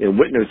in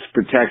Witness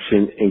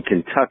Protection in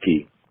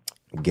Kentucky.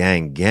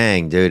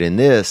 Gang, dude. And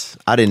this,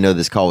 I didn't know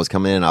this call was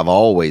coming in. I've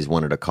always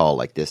wanted a call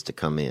like this to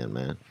come in,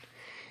 man.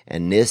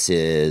 And this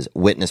is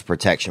Witness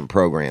Protection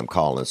Program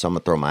calling. So I'm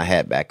going to throw my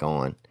hat back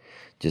on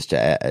just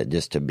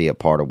to be a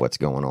part of what's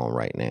going on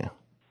right now.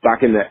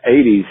 Back in the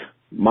 80s,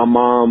 my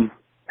mom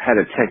had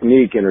a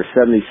technique in her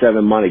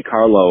 77 Monte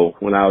Carlo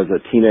when I was a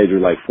teenager,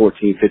 like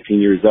 14, 15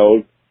 years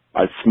old.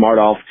 I'd smart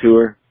off to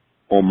her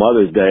on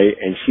Mother's Day,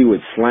 and she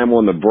would slam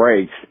on the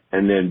brakes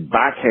and then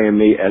backhand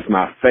me as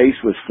my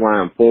face was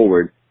flying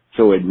forward,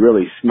 so it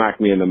really smacked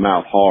me in the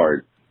mouth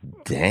hard.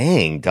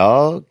 Dang,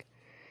 dog.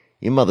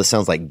 Your mother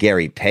sounds like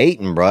Gary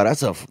Payton, bro.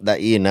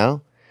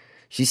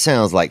 She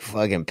sounds like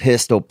fucking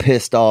pissed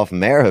off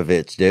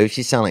Maravich, dude.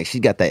 She sounds like she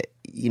got that,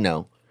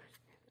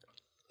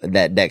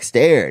 that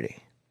dexterity.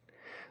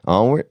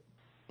 Onward.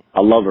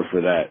 I love her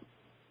for that.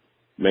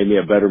 Made me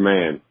a better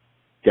man.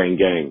 Gang,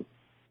 gang.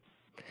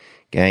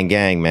 Gang,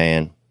 gang,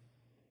 man.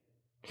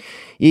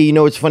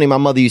 Yeah, it's funny. My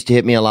mother used to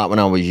hit me a lot when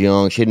I was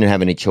young. She didn't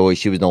have any choice.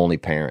 She was the only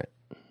parent.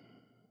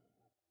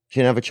 She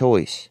didn't have a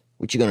choice.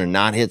 What, you gonna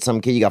not hit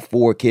some kid? You got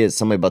 4 kids.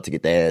 Somebody about to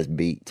get their ass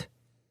beat.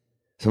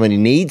 Somebody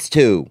needs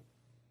to.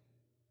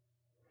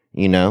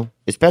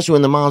 Especially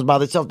when the mom's by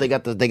themselves, they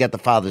got the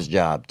father's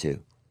job too,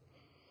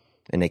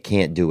 and they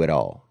can't do it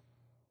all.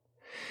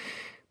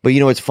 But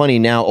it's funny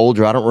now,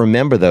 older, I don't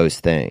remember those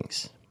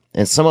things,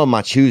 and some of them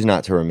I choose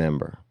not to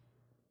remember.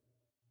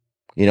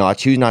 I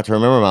choose not to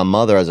remember my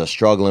mother as a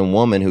struggling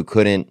woman who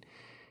couldn't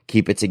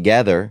keep it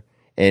together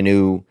and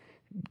who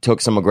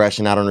took some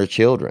aggression out on her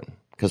children.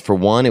 Because for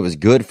one, it was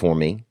good for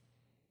me.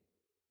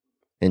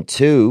 And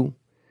two,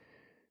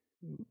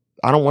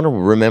 I don't want to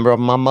remember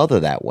my mother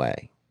that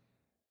way.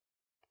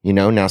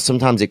 Now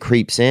sometimes it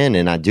creeps in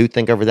and I do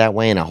think of her that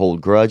way and I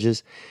hold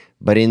grudges.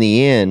 But in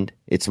the end,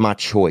 it's my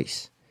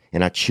choice.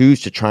 And I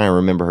choose to try and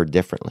remember her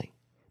differently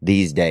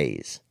these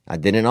days. I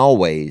didn't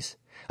always.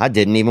 I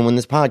didn't even when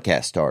this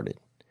podcast started.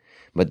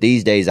 But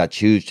these days I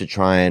choose to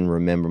try and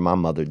remember my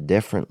mother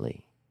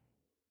differently.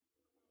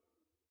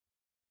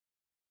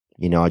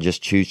 I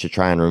just choose to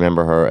try and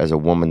remember her as a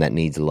woman that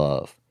needs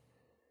love.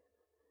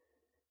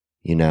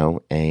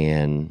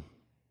 And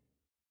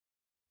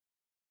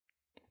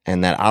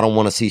that I don't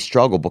want to see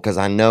struggle, because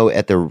I know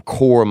at the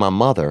core of my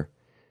mother,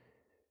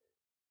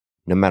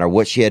 no matter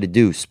what she had to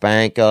do,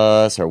 spank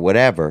us or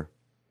whatever,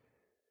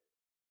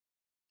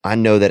 I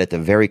know that at the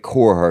very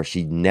core of her,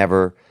 she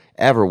never,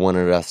 ever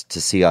wanted us to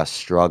see us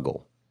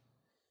struggle.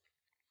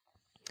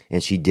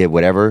 And she did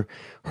whatever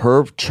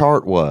her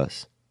chart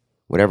was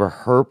whatever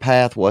her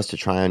path was to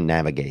try and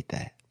navigate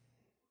that.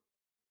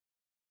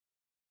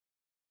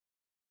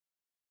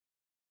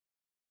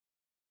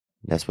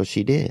 That's what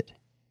she did.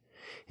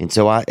 And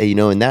so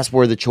and that's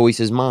where the choice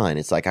is mine.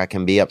 It's like I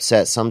can be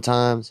upset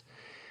sometimes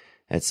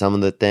at some of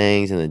the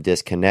things and the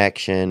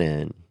disconnection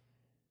and,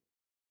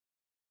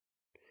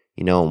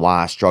 and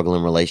why I struggle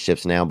in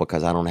relationships now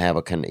because I don't have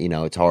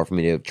it's hard for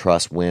me to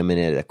trust women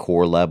at a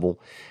core level.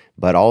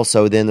 But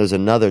also then there's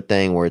another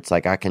thing where it's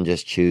like I can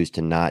just choose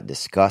to not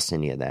discuss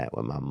any of that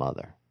with my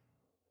mother.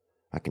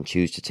 I can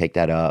choose to take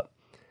that up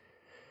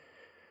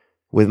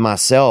with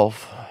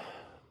myself.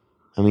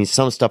 I mean,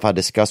 some stuff I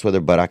discuss with her,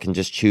 but I can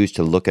just choose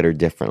to look at her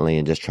differently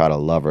and just try to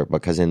love her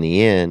because in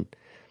the end,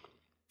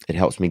 it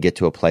helps me get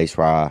to a place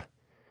where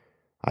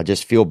I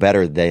just feel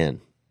better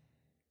then.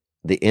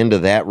 The end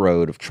of that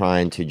road of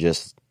trying to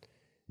just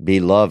be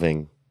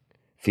loving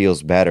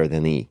feels better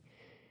than the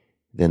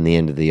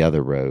end of the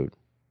other road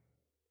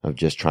of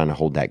just trying to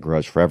hold that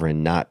grudge forever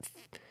and not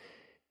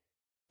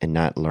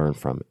learn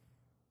from it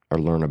or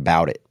learn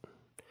about it.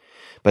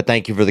 But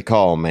thank you for the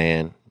call,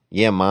 man.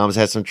 Yeah, moms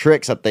had some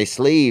tricks up their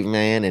sleeve,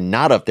 man, and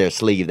not up their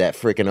sleeve, that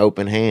freaking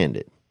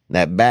open-handed.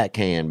 That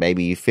backhand,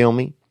 baby, you feel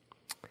me?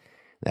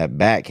 That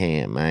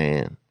backhand,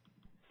 man.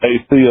 Hey,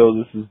 Theo,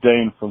 this is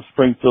Dane from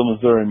Springfield,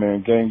 Missouri,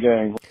 man. Gang,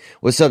 gang.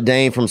 What's up,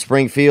 Dane from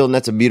Springfield? And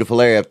that's a beautiful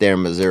area up there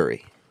in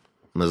Missouri.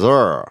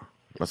 Missouri.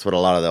 That's what a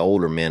lot of the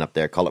older men up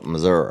there call it,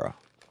 Missouri.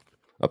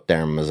 Up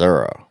there in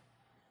Missouri.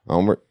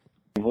 Homer?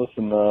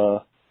 Listen,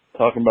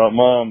 talking about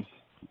moms.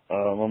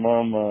 My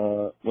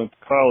mom went to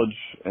college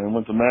and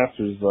went to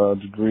master's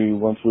degree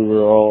once we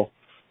were all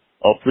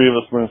three of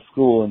us were in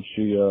school, and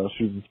she was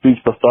a speech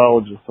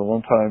pathologist. So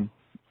one time,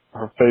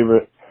 her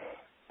favorite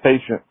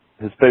patient,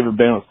 his favorite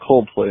band was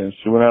Coldplay, and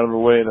she went out of her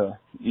way to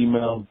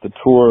email the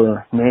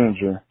tour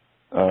manager,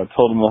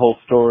 told him the whole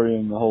story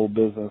and the whole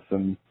business,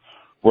 and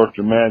worked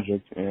her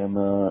magic. And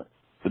the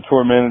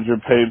tour manager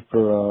paid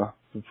for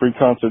free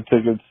concert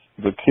tickets.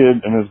 The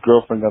kid and his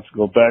girlfriend got to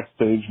go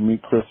backstage and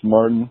meet Chris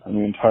Martin and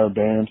the entire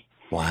band.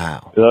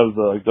 Wow. That was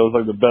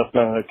like the best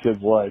night of that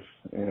kid's life.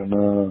 And,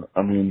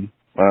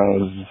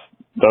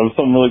 that was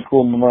something really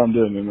cool my mom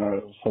did, and I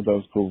thought that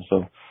was cool.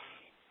 So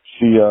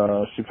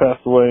she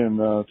passed away in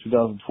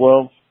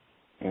 2012,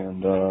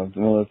 and I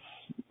know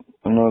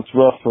it's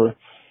rough for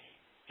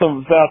some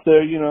of us out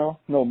there,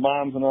 no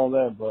moms and all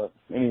that. But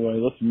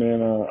anyway, listen,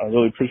 man, I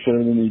really appreciate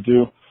everything you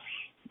do,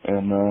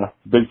 and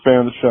big fan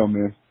of the show,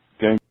 man.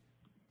 Gang,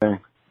 gang.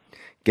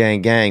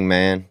 Gang, gang,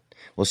 man.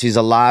 Well, she's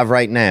alive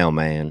right now,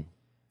 man.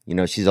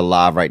 She's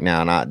alive right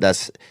now,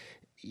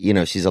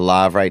 and she's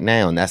alive right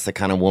now, and that's the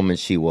kind of woman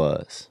she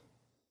was.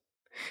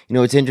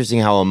 It's interesting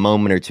how a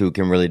moment or two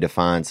can really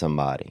define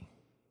somebody.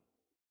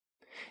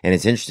 And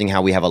it's interesting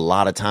how we have a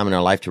lot of time in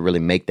our life to really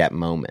make that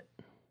moment.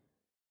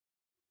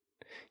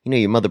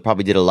 Your mother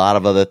probably did a lot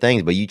of other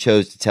things, but you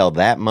chose to tell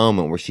that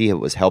moment where she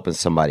was helping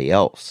somebody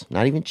else,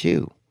 not even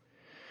you.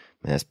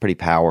 Man, that's pretty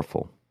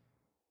powerful.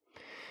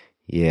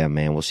 Yeah,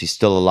 man. Well, she's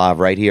still alive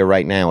right here,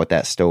 right now with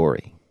that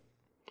story.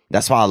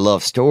 That's why I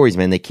love stories,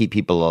 man. They keep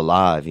people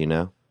alive,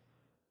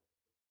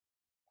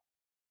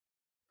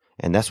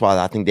 And that's why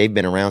I think they've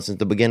been around since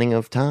the beginning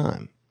of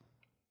time.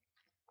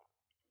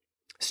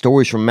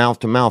 Stories from mouth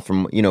to mouth,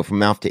 from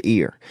mouth to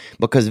ear.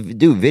 Because,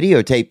 dude,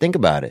 videotape, think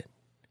about it.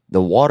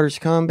 The waters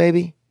come,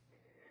 baby.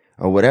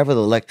 Or whatever, the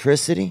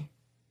electricity.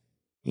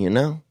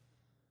 They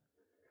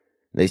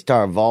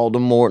start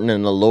Voldemorting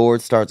and the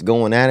Lord starts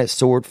going at it,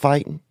 sword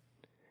fighting.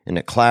 And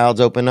the clouds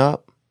open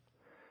up.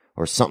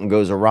 Or something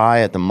goes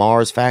awry at the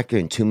Mars factory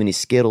and too many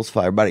Skittles for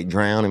everybody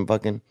drown in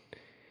fucking,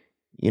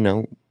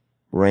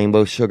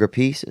 rainbow sugar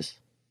pieces.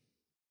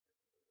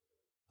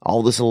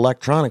 All this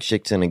electronic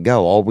shit's gonna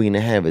go. All we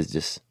gonna have is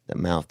just the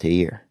mouth to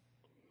ear.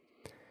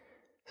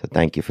 So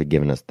thank you for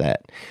giving us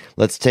that.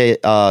 Let's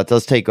take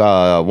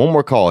one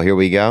more call. Here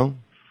we go.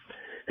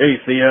 Hey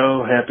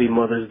Theo, happy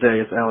Mother's Day.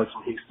 It's Alex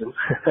from Houston.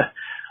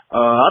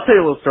 I'll tell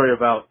you a little story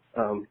about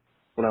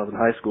when I was in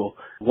high school.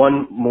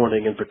 One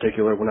morning in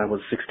particular, when I was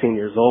 16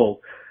 years old,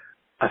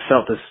 I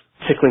felt this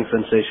tickling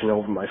sensation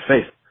over my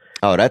face.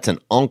 Oh, that's an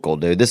uncle,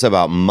 dude. This is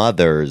about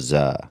mothers.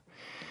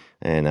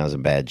 And that was a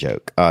bad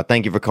joke.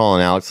 Thank you for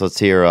calling, Alex. Let's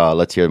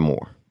hear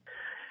more.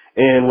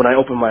 And when I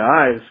opened my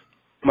eyes,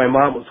 my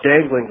mom was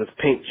dangling this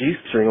pink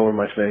G-string over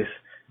my face.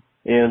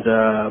 And,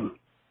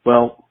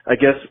 I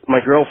guess my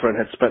girlfriend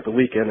had spent the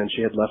weekend and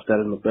she had left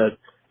that in the bed.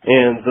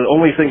 And the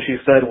only thing she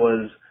said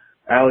was,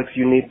 Alex,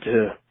 you need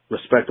to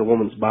respect a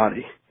woman's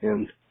body.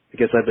 And I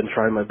guess I've been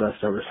trying my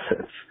best ever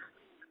since.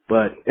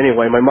 But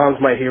anyway, my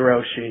mom's my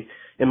hero. She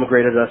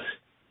immigrated us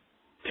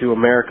to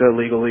America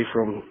legally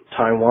from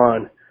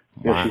Taiwan.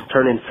 Wow. She's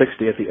turning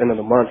 60 at the end of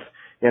the month,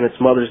 and it's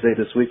Mother's Day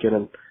this weekend,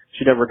 and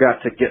she never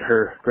got to get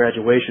her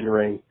graduation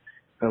ring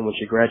when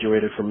she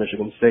graduated from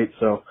Michigan State.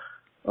 So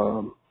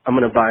I'm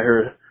going to buy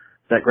her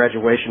that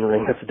graduation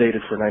ring that's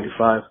dated for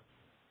 95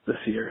 this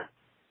year.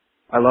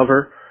 I love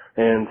her,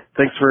 and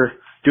thanks for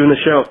doing the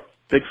show.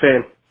 Big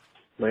fan.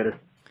 Later.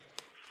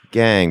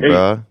 Gang, hey.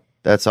 bro.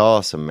 That's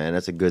awesome, man.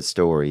 That's a good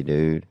story,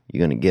 dude. You're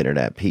going to get her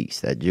that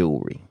piece, that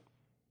jewelry.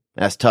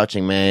 That's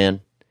touching,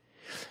 man.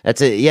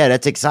 That's it. Yeah,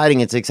 that's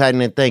exciting. It's exciting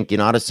to think, I'd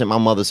have sent my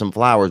mother some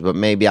flowers, but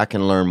maybe I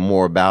can learn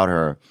more about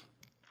her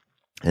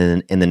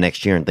in the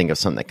next year and think of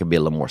something that could be a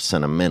little more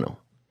sentimental.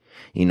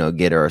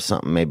 Get her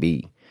something,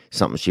 maybe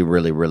something she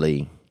really,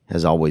 really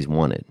has always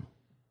wanted.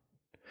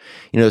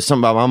 Something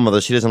about my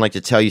mother, she doesn't like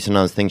to tell you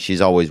sometimes things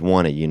she's always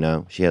wanted,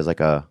 She has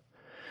like I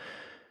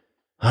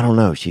don't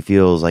know, she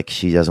feels like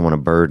she doesn't want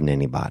to burden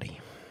anybody.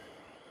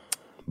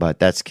 But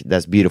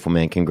that's beautiful,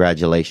 man.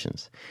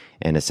 Congratulations.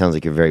 And it sounds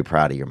like you're very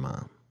proud of your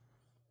mom.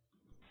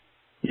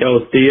 Yo,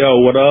 Theo,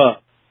 what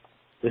up?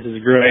 This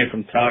is Gray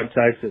from Todd,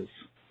 Texas.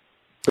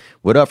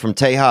 What up from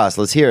Tejas?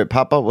 Let's hear it,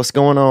 Papa. What's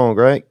going on,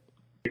 Greg?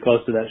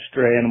 Close to that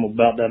stray animal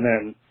belt down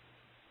there in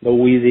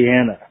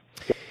Louisiana.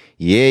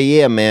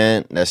 Yeah,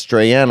 man. That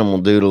stray animal,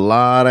 dude. A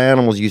lot of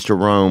animals used to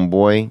roam,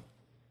 boy.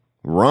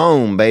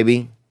 Roam,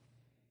 baby.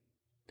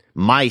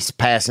 Mice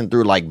passing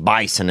through like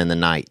bison in the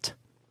night.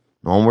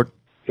 Onward.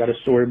 Got a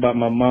story about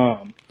my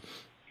mom.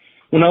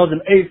 When I was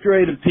in 8th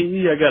grade in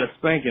PE, I got a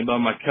spanking by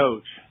my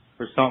coach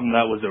for something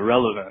that was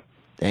irrelevant.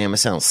 Damn, it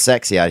sounds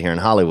sexy out here in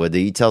Hollywood. Do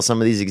you tell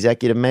some of these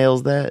executive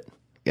males that?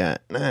 God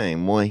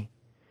dang, boy.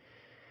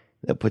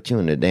 They'll put you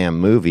in a damn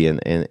movie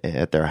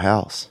at their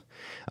house.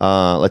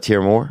 Let's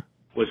hear more.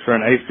 Which for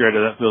an 8th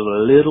grader, that feels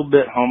a little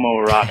bit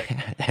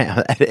homoerotic. Damn,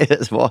 that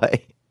is,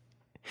 boy.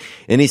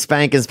 Any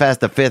spankings past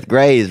the 5th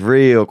grade is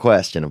real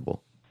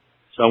questionable.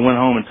 So I went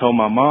home and told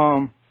my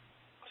mom.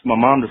 So my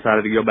mom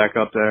decided to go back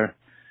up there.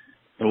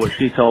 And what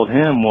she told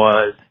him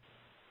was,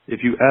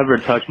 if you ever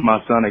touch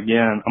my son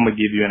again, I'm going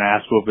to give you an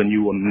ass whooping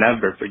you will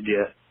never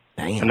forget.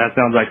 Damn. And that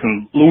sounds like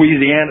some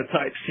Louisiana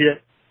type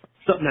shit.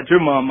 Something that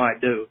your mom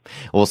might do.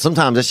 Well,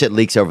 sometimes that shit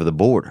leaks over the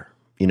border,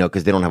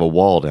 because they don't have a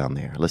wall down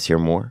there. Let's hear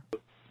more.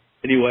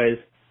 Anyways,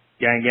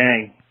 gang,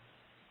 gang.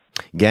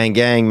 Gang,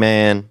 gang,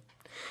 man.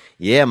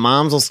 Yeah,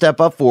 moms will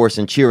step up for us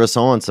and cheer us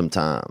on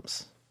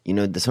sometimes.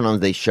 Sometimes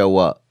they show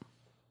up.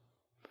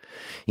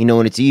 And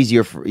it's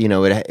easier for,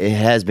 it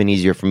has been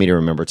easier for me to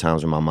remember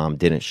times when my mom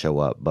didn't show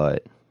up.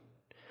 But,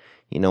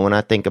 when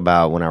I think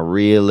about when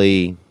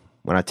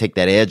I take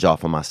that edge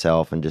off of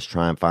myself and just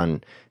try and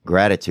find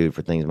gratitude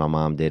for things my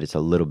mom did, it's a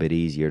little bit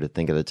easier to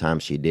think of the time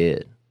she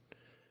did.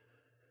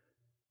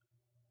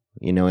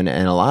 And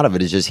a lot of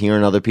it is just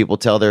hearing other people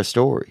tell their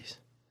stories.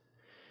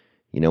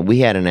 We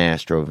had an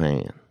Astro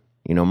van.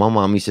 My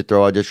mom used to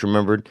throw, I just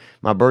remembered,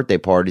 my birthday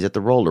parties at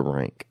the roller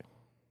rink.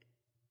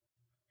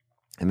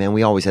 And man,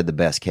 we always had the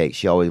best cake.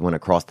 She always went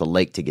across the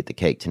lake to get the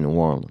cake to New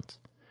Orleans.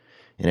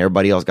 And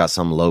everybody else got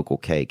some local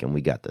cake, and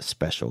we got the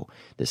special,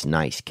 this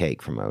nice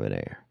cake from over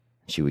there.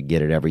 She would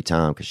get it every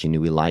time because she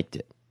knew we liked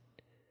it.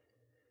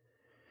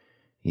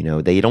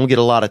 They don't get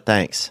a lot of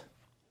thanks.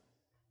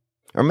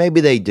 Or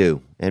maybe they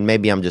do, and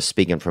maybe I'm just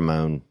speaking from my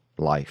own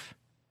life.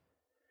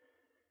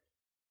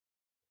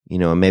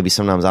 And maybe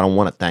sometimes I don't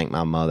want to thank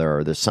my mother,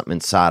 or there's something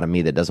inside of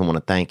me that doesn't want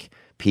to thank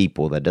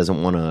people, that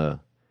doesn't want to,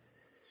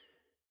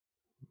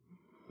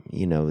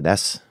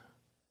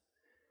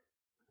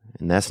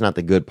 that's not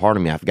the good part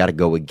of me. I've got to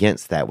go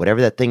against that.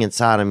 Whatever that thing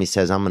inside of me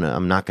says,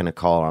 I'm not going to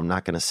call her, I'm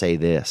not going to say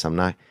this.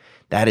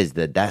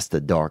 That's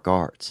the dark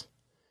arts.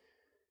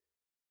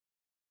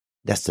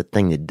 That's the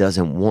thing that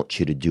doesn't want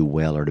you to do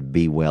well, or to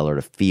be well, or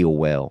to feel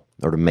well,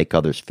 or to make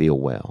others feel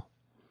well.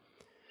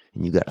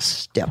 And you got to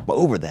step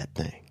over that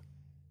thing.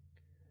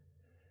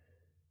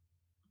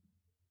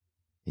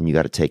 And you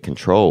got to take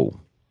control.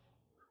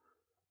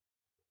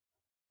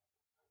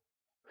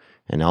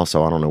 And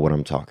also, I don't know what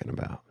I'm talking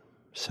about.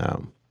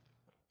 So,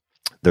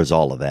 there's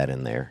all of that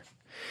in there.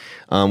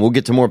 We'll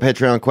get to more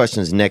Patreon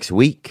questions next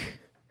week.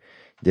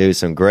 Dude,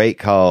 some great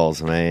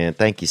calls, man.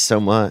 Thank you so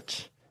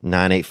much.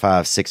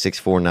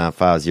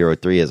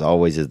 985-664-9503, as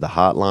always, is the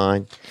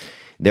hotline.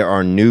 There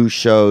are new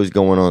shows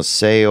going on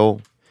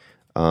sale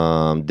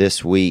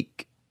this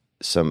week.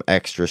 Some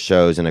extra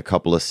shows in a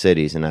couple of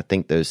cities, and I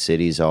think those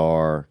cities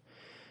are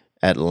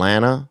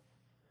Atlanta.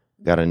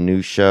 Got a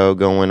new show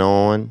going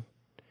on.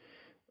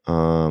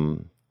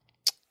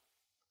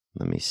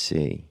 Let me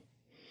see.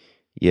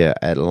 Yeah,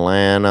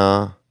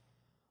 Atlanta.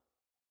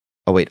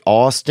 Oh, wait,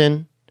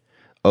 Austin,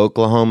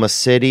 Oklahoma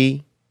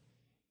City,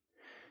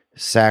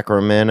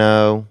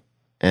 Sacramento,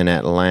 and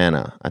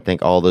Atlanta. I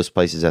think all those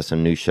places have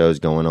some new shows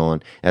going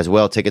on as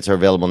well. Tickets are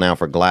available now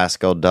for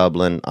Glasgow,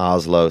 Dublin,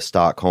 Oslo,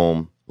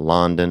 Stockholm,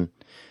 London,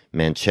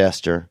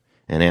 Manchester,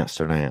 and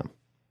Amsterdam.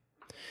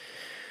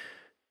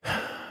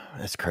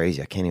 That's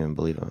crazy. I can't even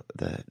believe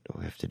that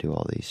we have to do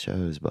all these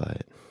shows,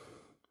 but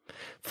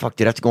fuck,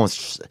 dude, I have to go on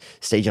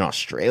stage in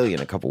Australia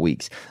in a couple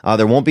weeks.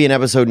 There won't be an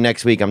episode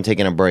next week. I'm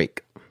taking a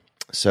break.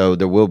 So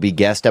there will be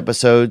guest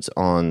episodes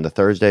on the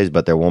Thursdays,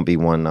 but there won't be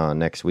one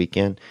next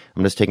weekend.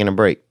 I'm just taking a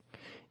break.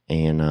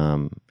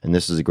 And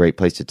this is a great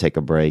place to take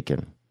a break.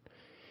 And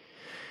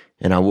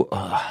I'm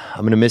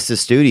going to miss the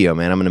studio,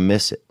 man. I'm going to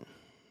miss it.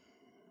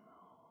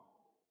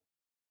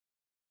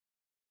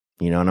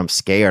 And I'm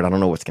scared. I don't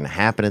know what's going to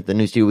happen at the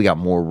new studio. We got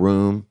more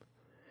room.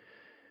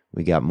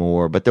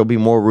 But there'll be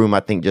more room, I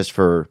think, just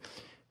for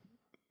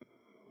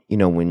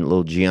when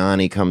little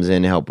Gianni comes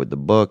in to help with the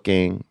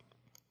booking.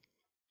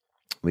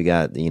 We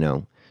got,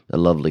 the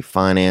lovely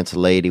finance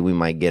lady. We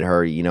might get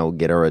her,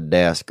 get her a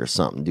desk or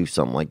something, do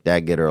something like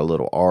that, get her a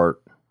little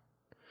art.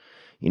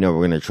 We're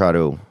going to try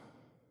to,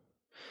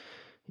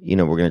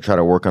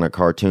 work on a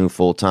cartoon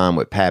full time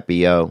with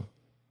Papio.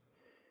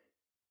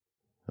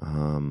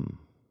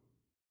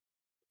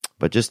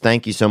 But just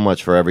thank you so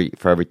much for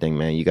everything,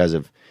 man. You guys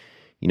have,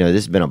 this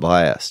has been a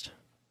blast.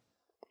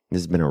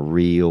 This has been a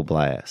real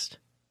blast.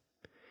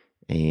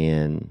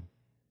 And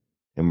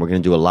we're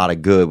going to do a lot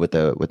of good with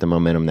the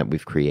momentum that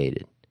we've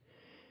created.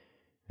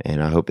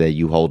 And I hope that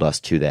you hold us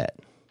to that,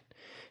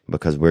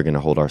 because we're going to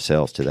hold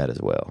ourselves to that as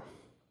well.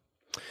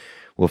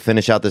 We'll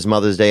finish out this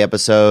Mother's Day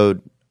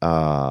episode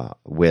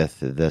with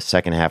the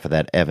second half of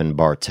that Evan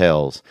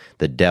Bartels,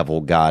 The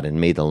Devil, God,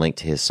 and Me. The link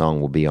to his song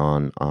will be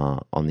on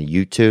the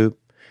YouTube.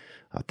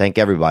 Thank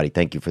everybody.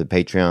 Thank you for the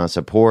Patreon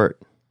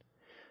support.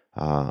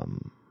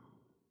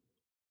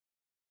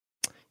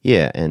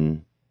 Yeah,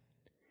 and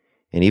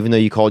even though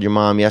you called your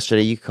mom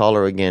yesterday, you can call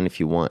her again if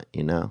you want,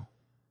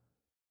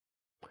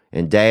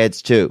 And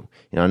dads, too.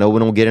 I know we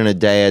don't get into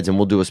dads, and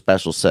we'll do a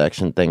special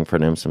section thing for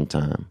them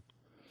sometime.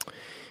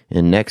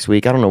 And next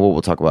week, I don't know what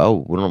we'll talk about.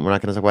 Oh, we're not going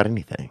to talk about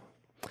anything.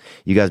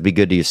 You guys be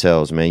good to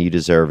yourselves, man. You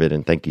deserve it,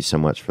 and thank you so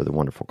much for the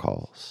wonderful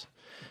calls.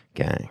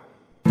 Gang.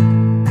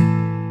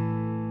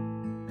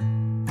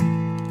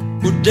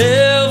 Well,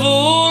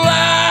 devil,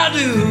 I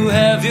do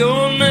have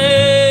your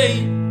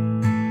name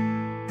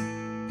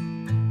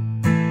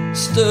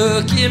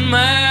stuck in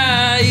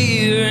my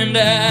ear, and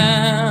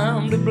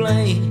I'm to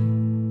blame.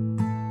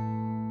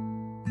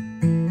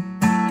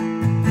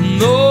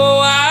 No,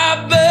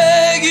 I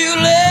beg you,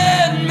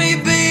 let me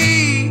be.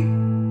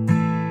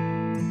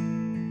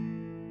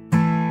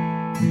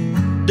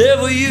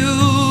 Devil,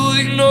 you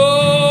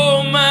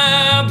ignore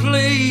my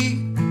plea.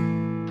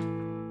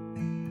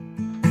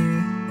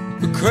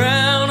 The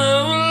crown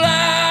of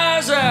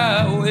lies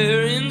I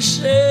wear in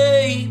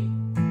shame.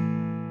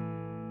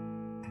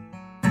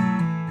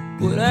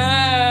 What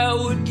I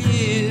would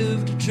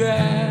give to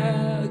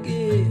try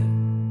again.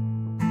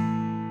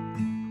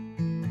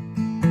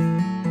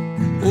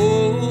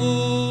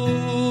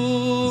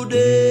 Oh,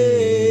 death.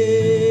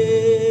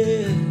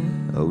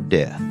 Oh,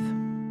 death.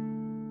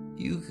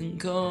 You can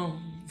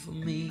come for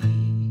me.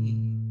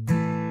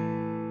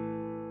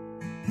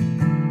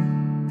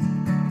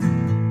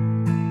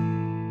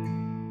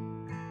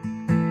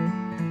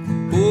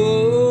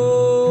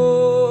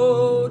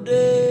 Oh,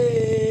 death.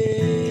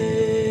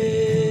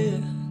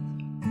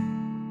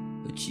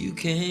 But you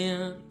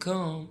can't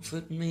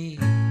comfort me.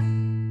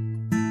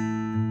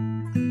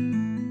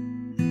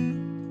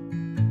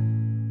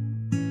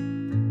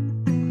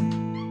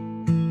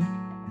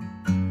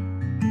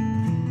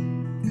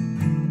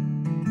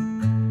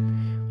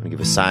 Give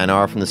a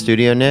sayonara from the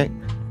studio, Nick.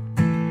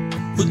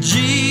 Well,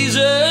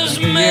 Jesus,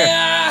 may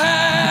I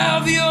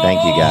have your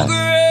Thank you, guys.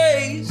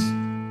 grace.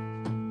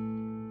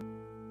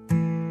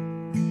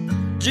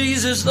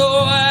 Jesus,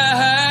 though I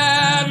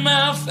hide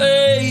my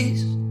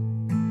face,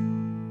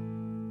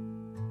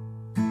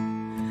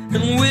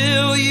 and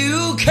will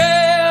you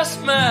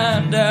cast my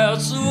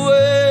doubts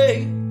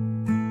away?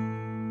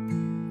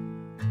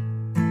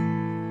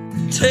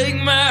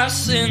 Take my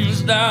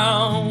sins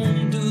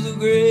down to the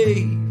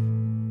grave.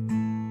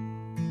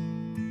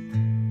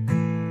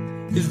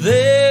 If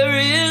there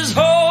is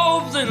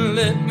hope, then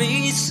let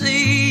me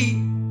see.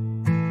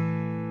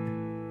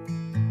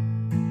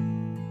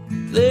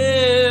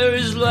 There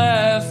is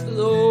life for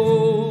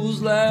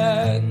those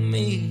like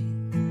me.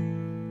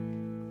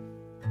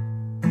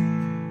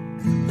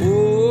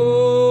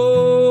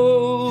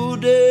 Oh,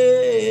 death,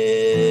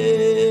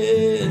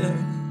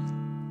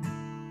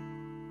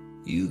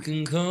 you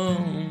can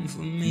come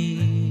for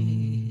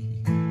me.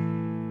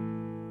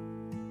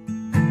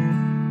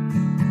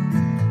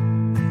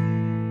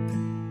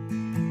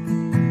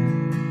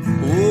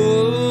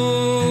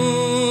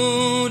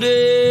 Oh, death,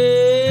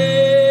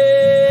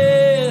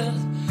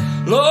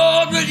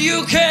 Lord, but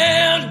you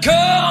can't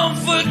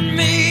comfort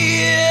me.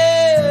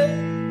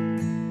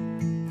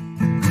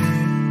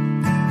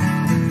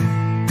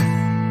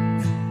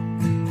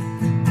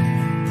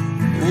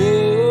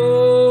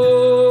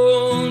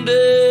 Oh, death,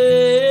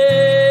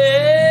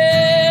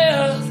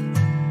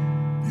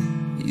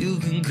 you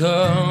can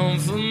come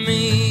for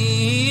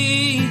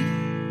me.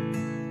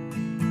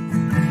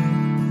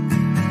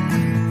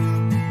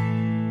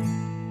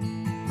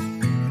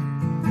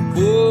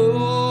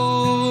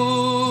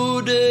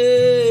 Oh,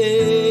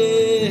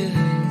 death,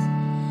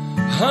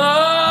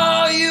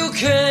 oh, you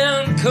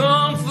can't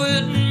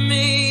comfort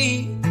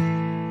me.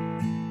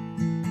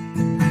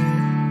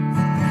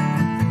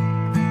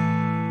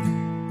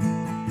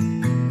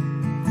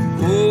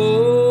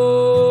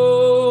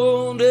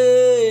 Oh, death,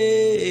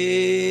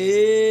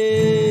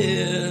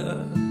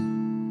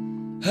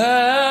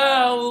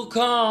 I will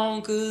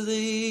conquer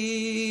thee.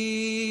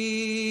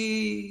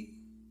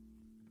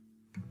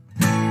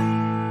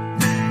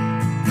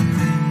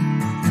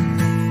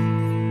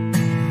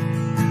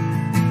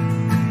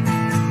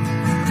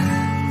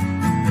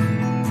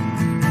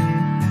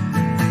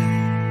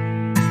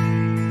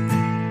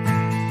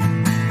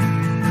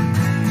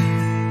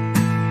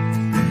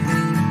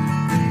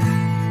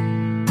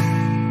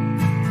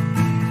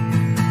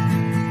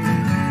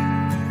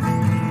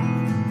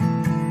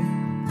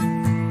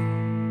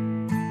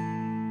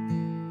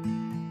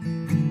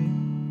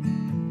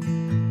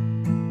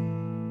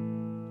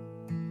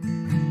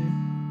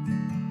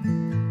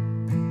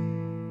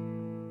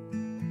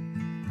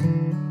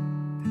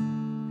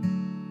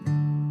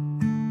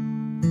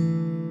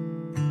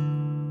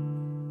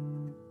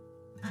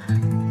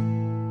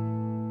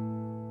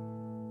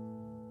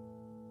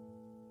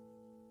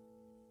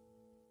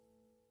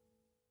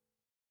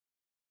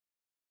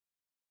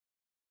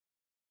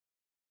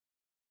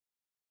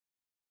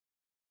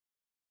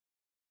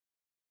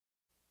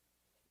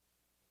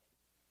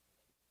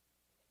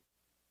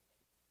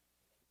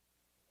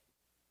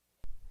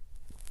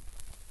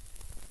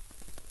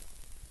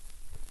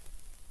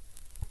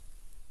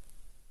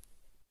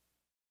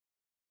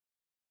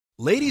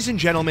 Ladies and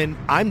gentlemen,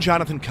 I'm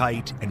Jonathan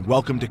Kite, and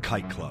welcome to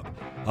Kite Club,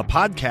 a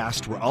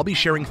podcast where I'll be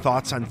sharing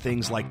thoughts on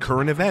things like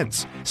current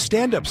events,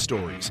 stand-up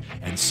stories,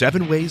 and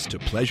 7 ways to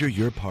pleasure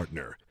your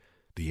partner.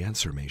 The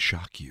answer may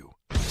shock you.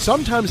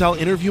 Sometimes I'll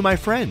interview my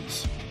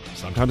friends.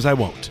 Sometimes I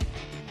won't.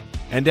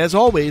 And as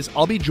always,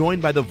 I'll be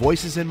joined by the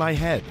voices in my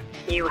head.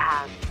 You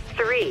have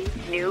 3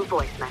 new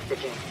voice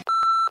messages.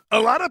 A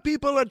lot of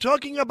people are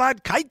talking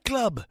about Kite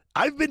Club.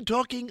 I've been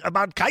talking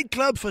about Kite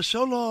Club for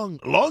so long,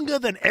 longer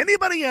than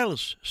anybody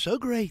else. So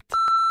great.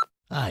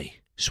 Hey,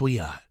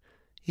 sweetheart,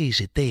 here's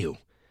the deal.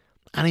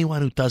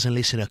 Anyone who doesn't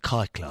listen to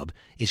Kite Club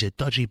is a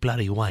dodgy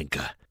bloody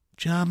wanker.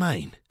 Do you know what I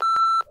mean?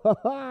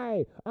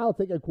 Hi, I'll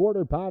take a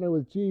quarter pounder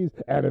with cheese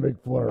and a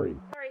McFlurry.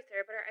 Sorry,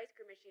 sir, but our ice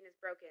cream machine is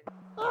broken.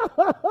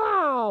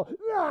 Oh,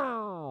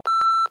 no!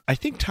 I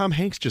think Tom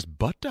Hanks just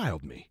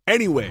butt-dialed me.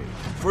 Anyway,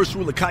 first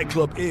rule of Kite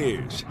Club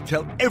is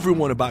tell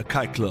everyone about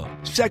Kite Club.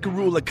 Second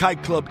rule of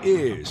Kite Club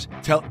is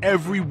tell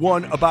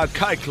everyone about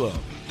Kite Club.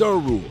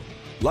 Third rule,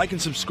 like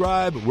and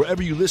subscribe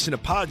wherever you listen to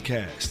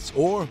podcasts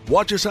or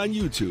watch us on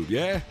YouTube,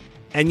 yeah?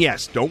 And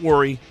yes, don't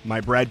worry,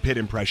 my Brad Pitt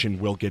impression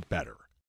will get better.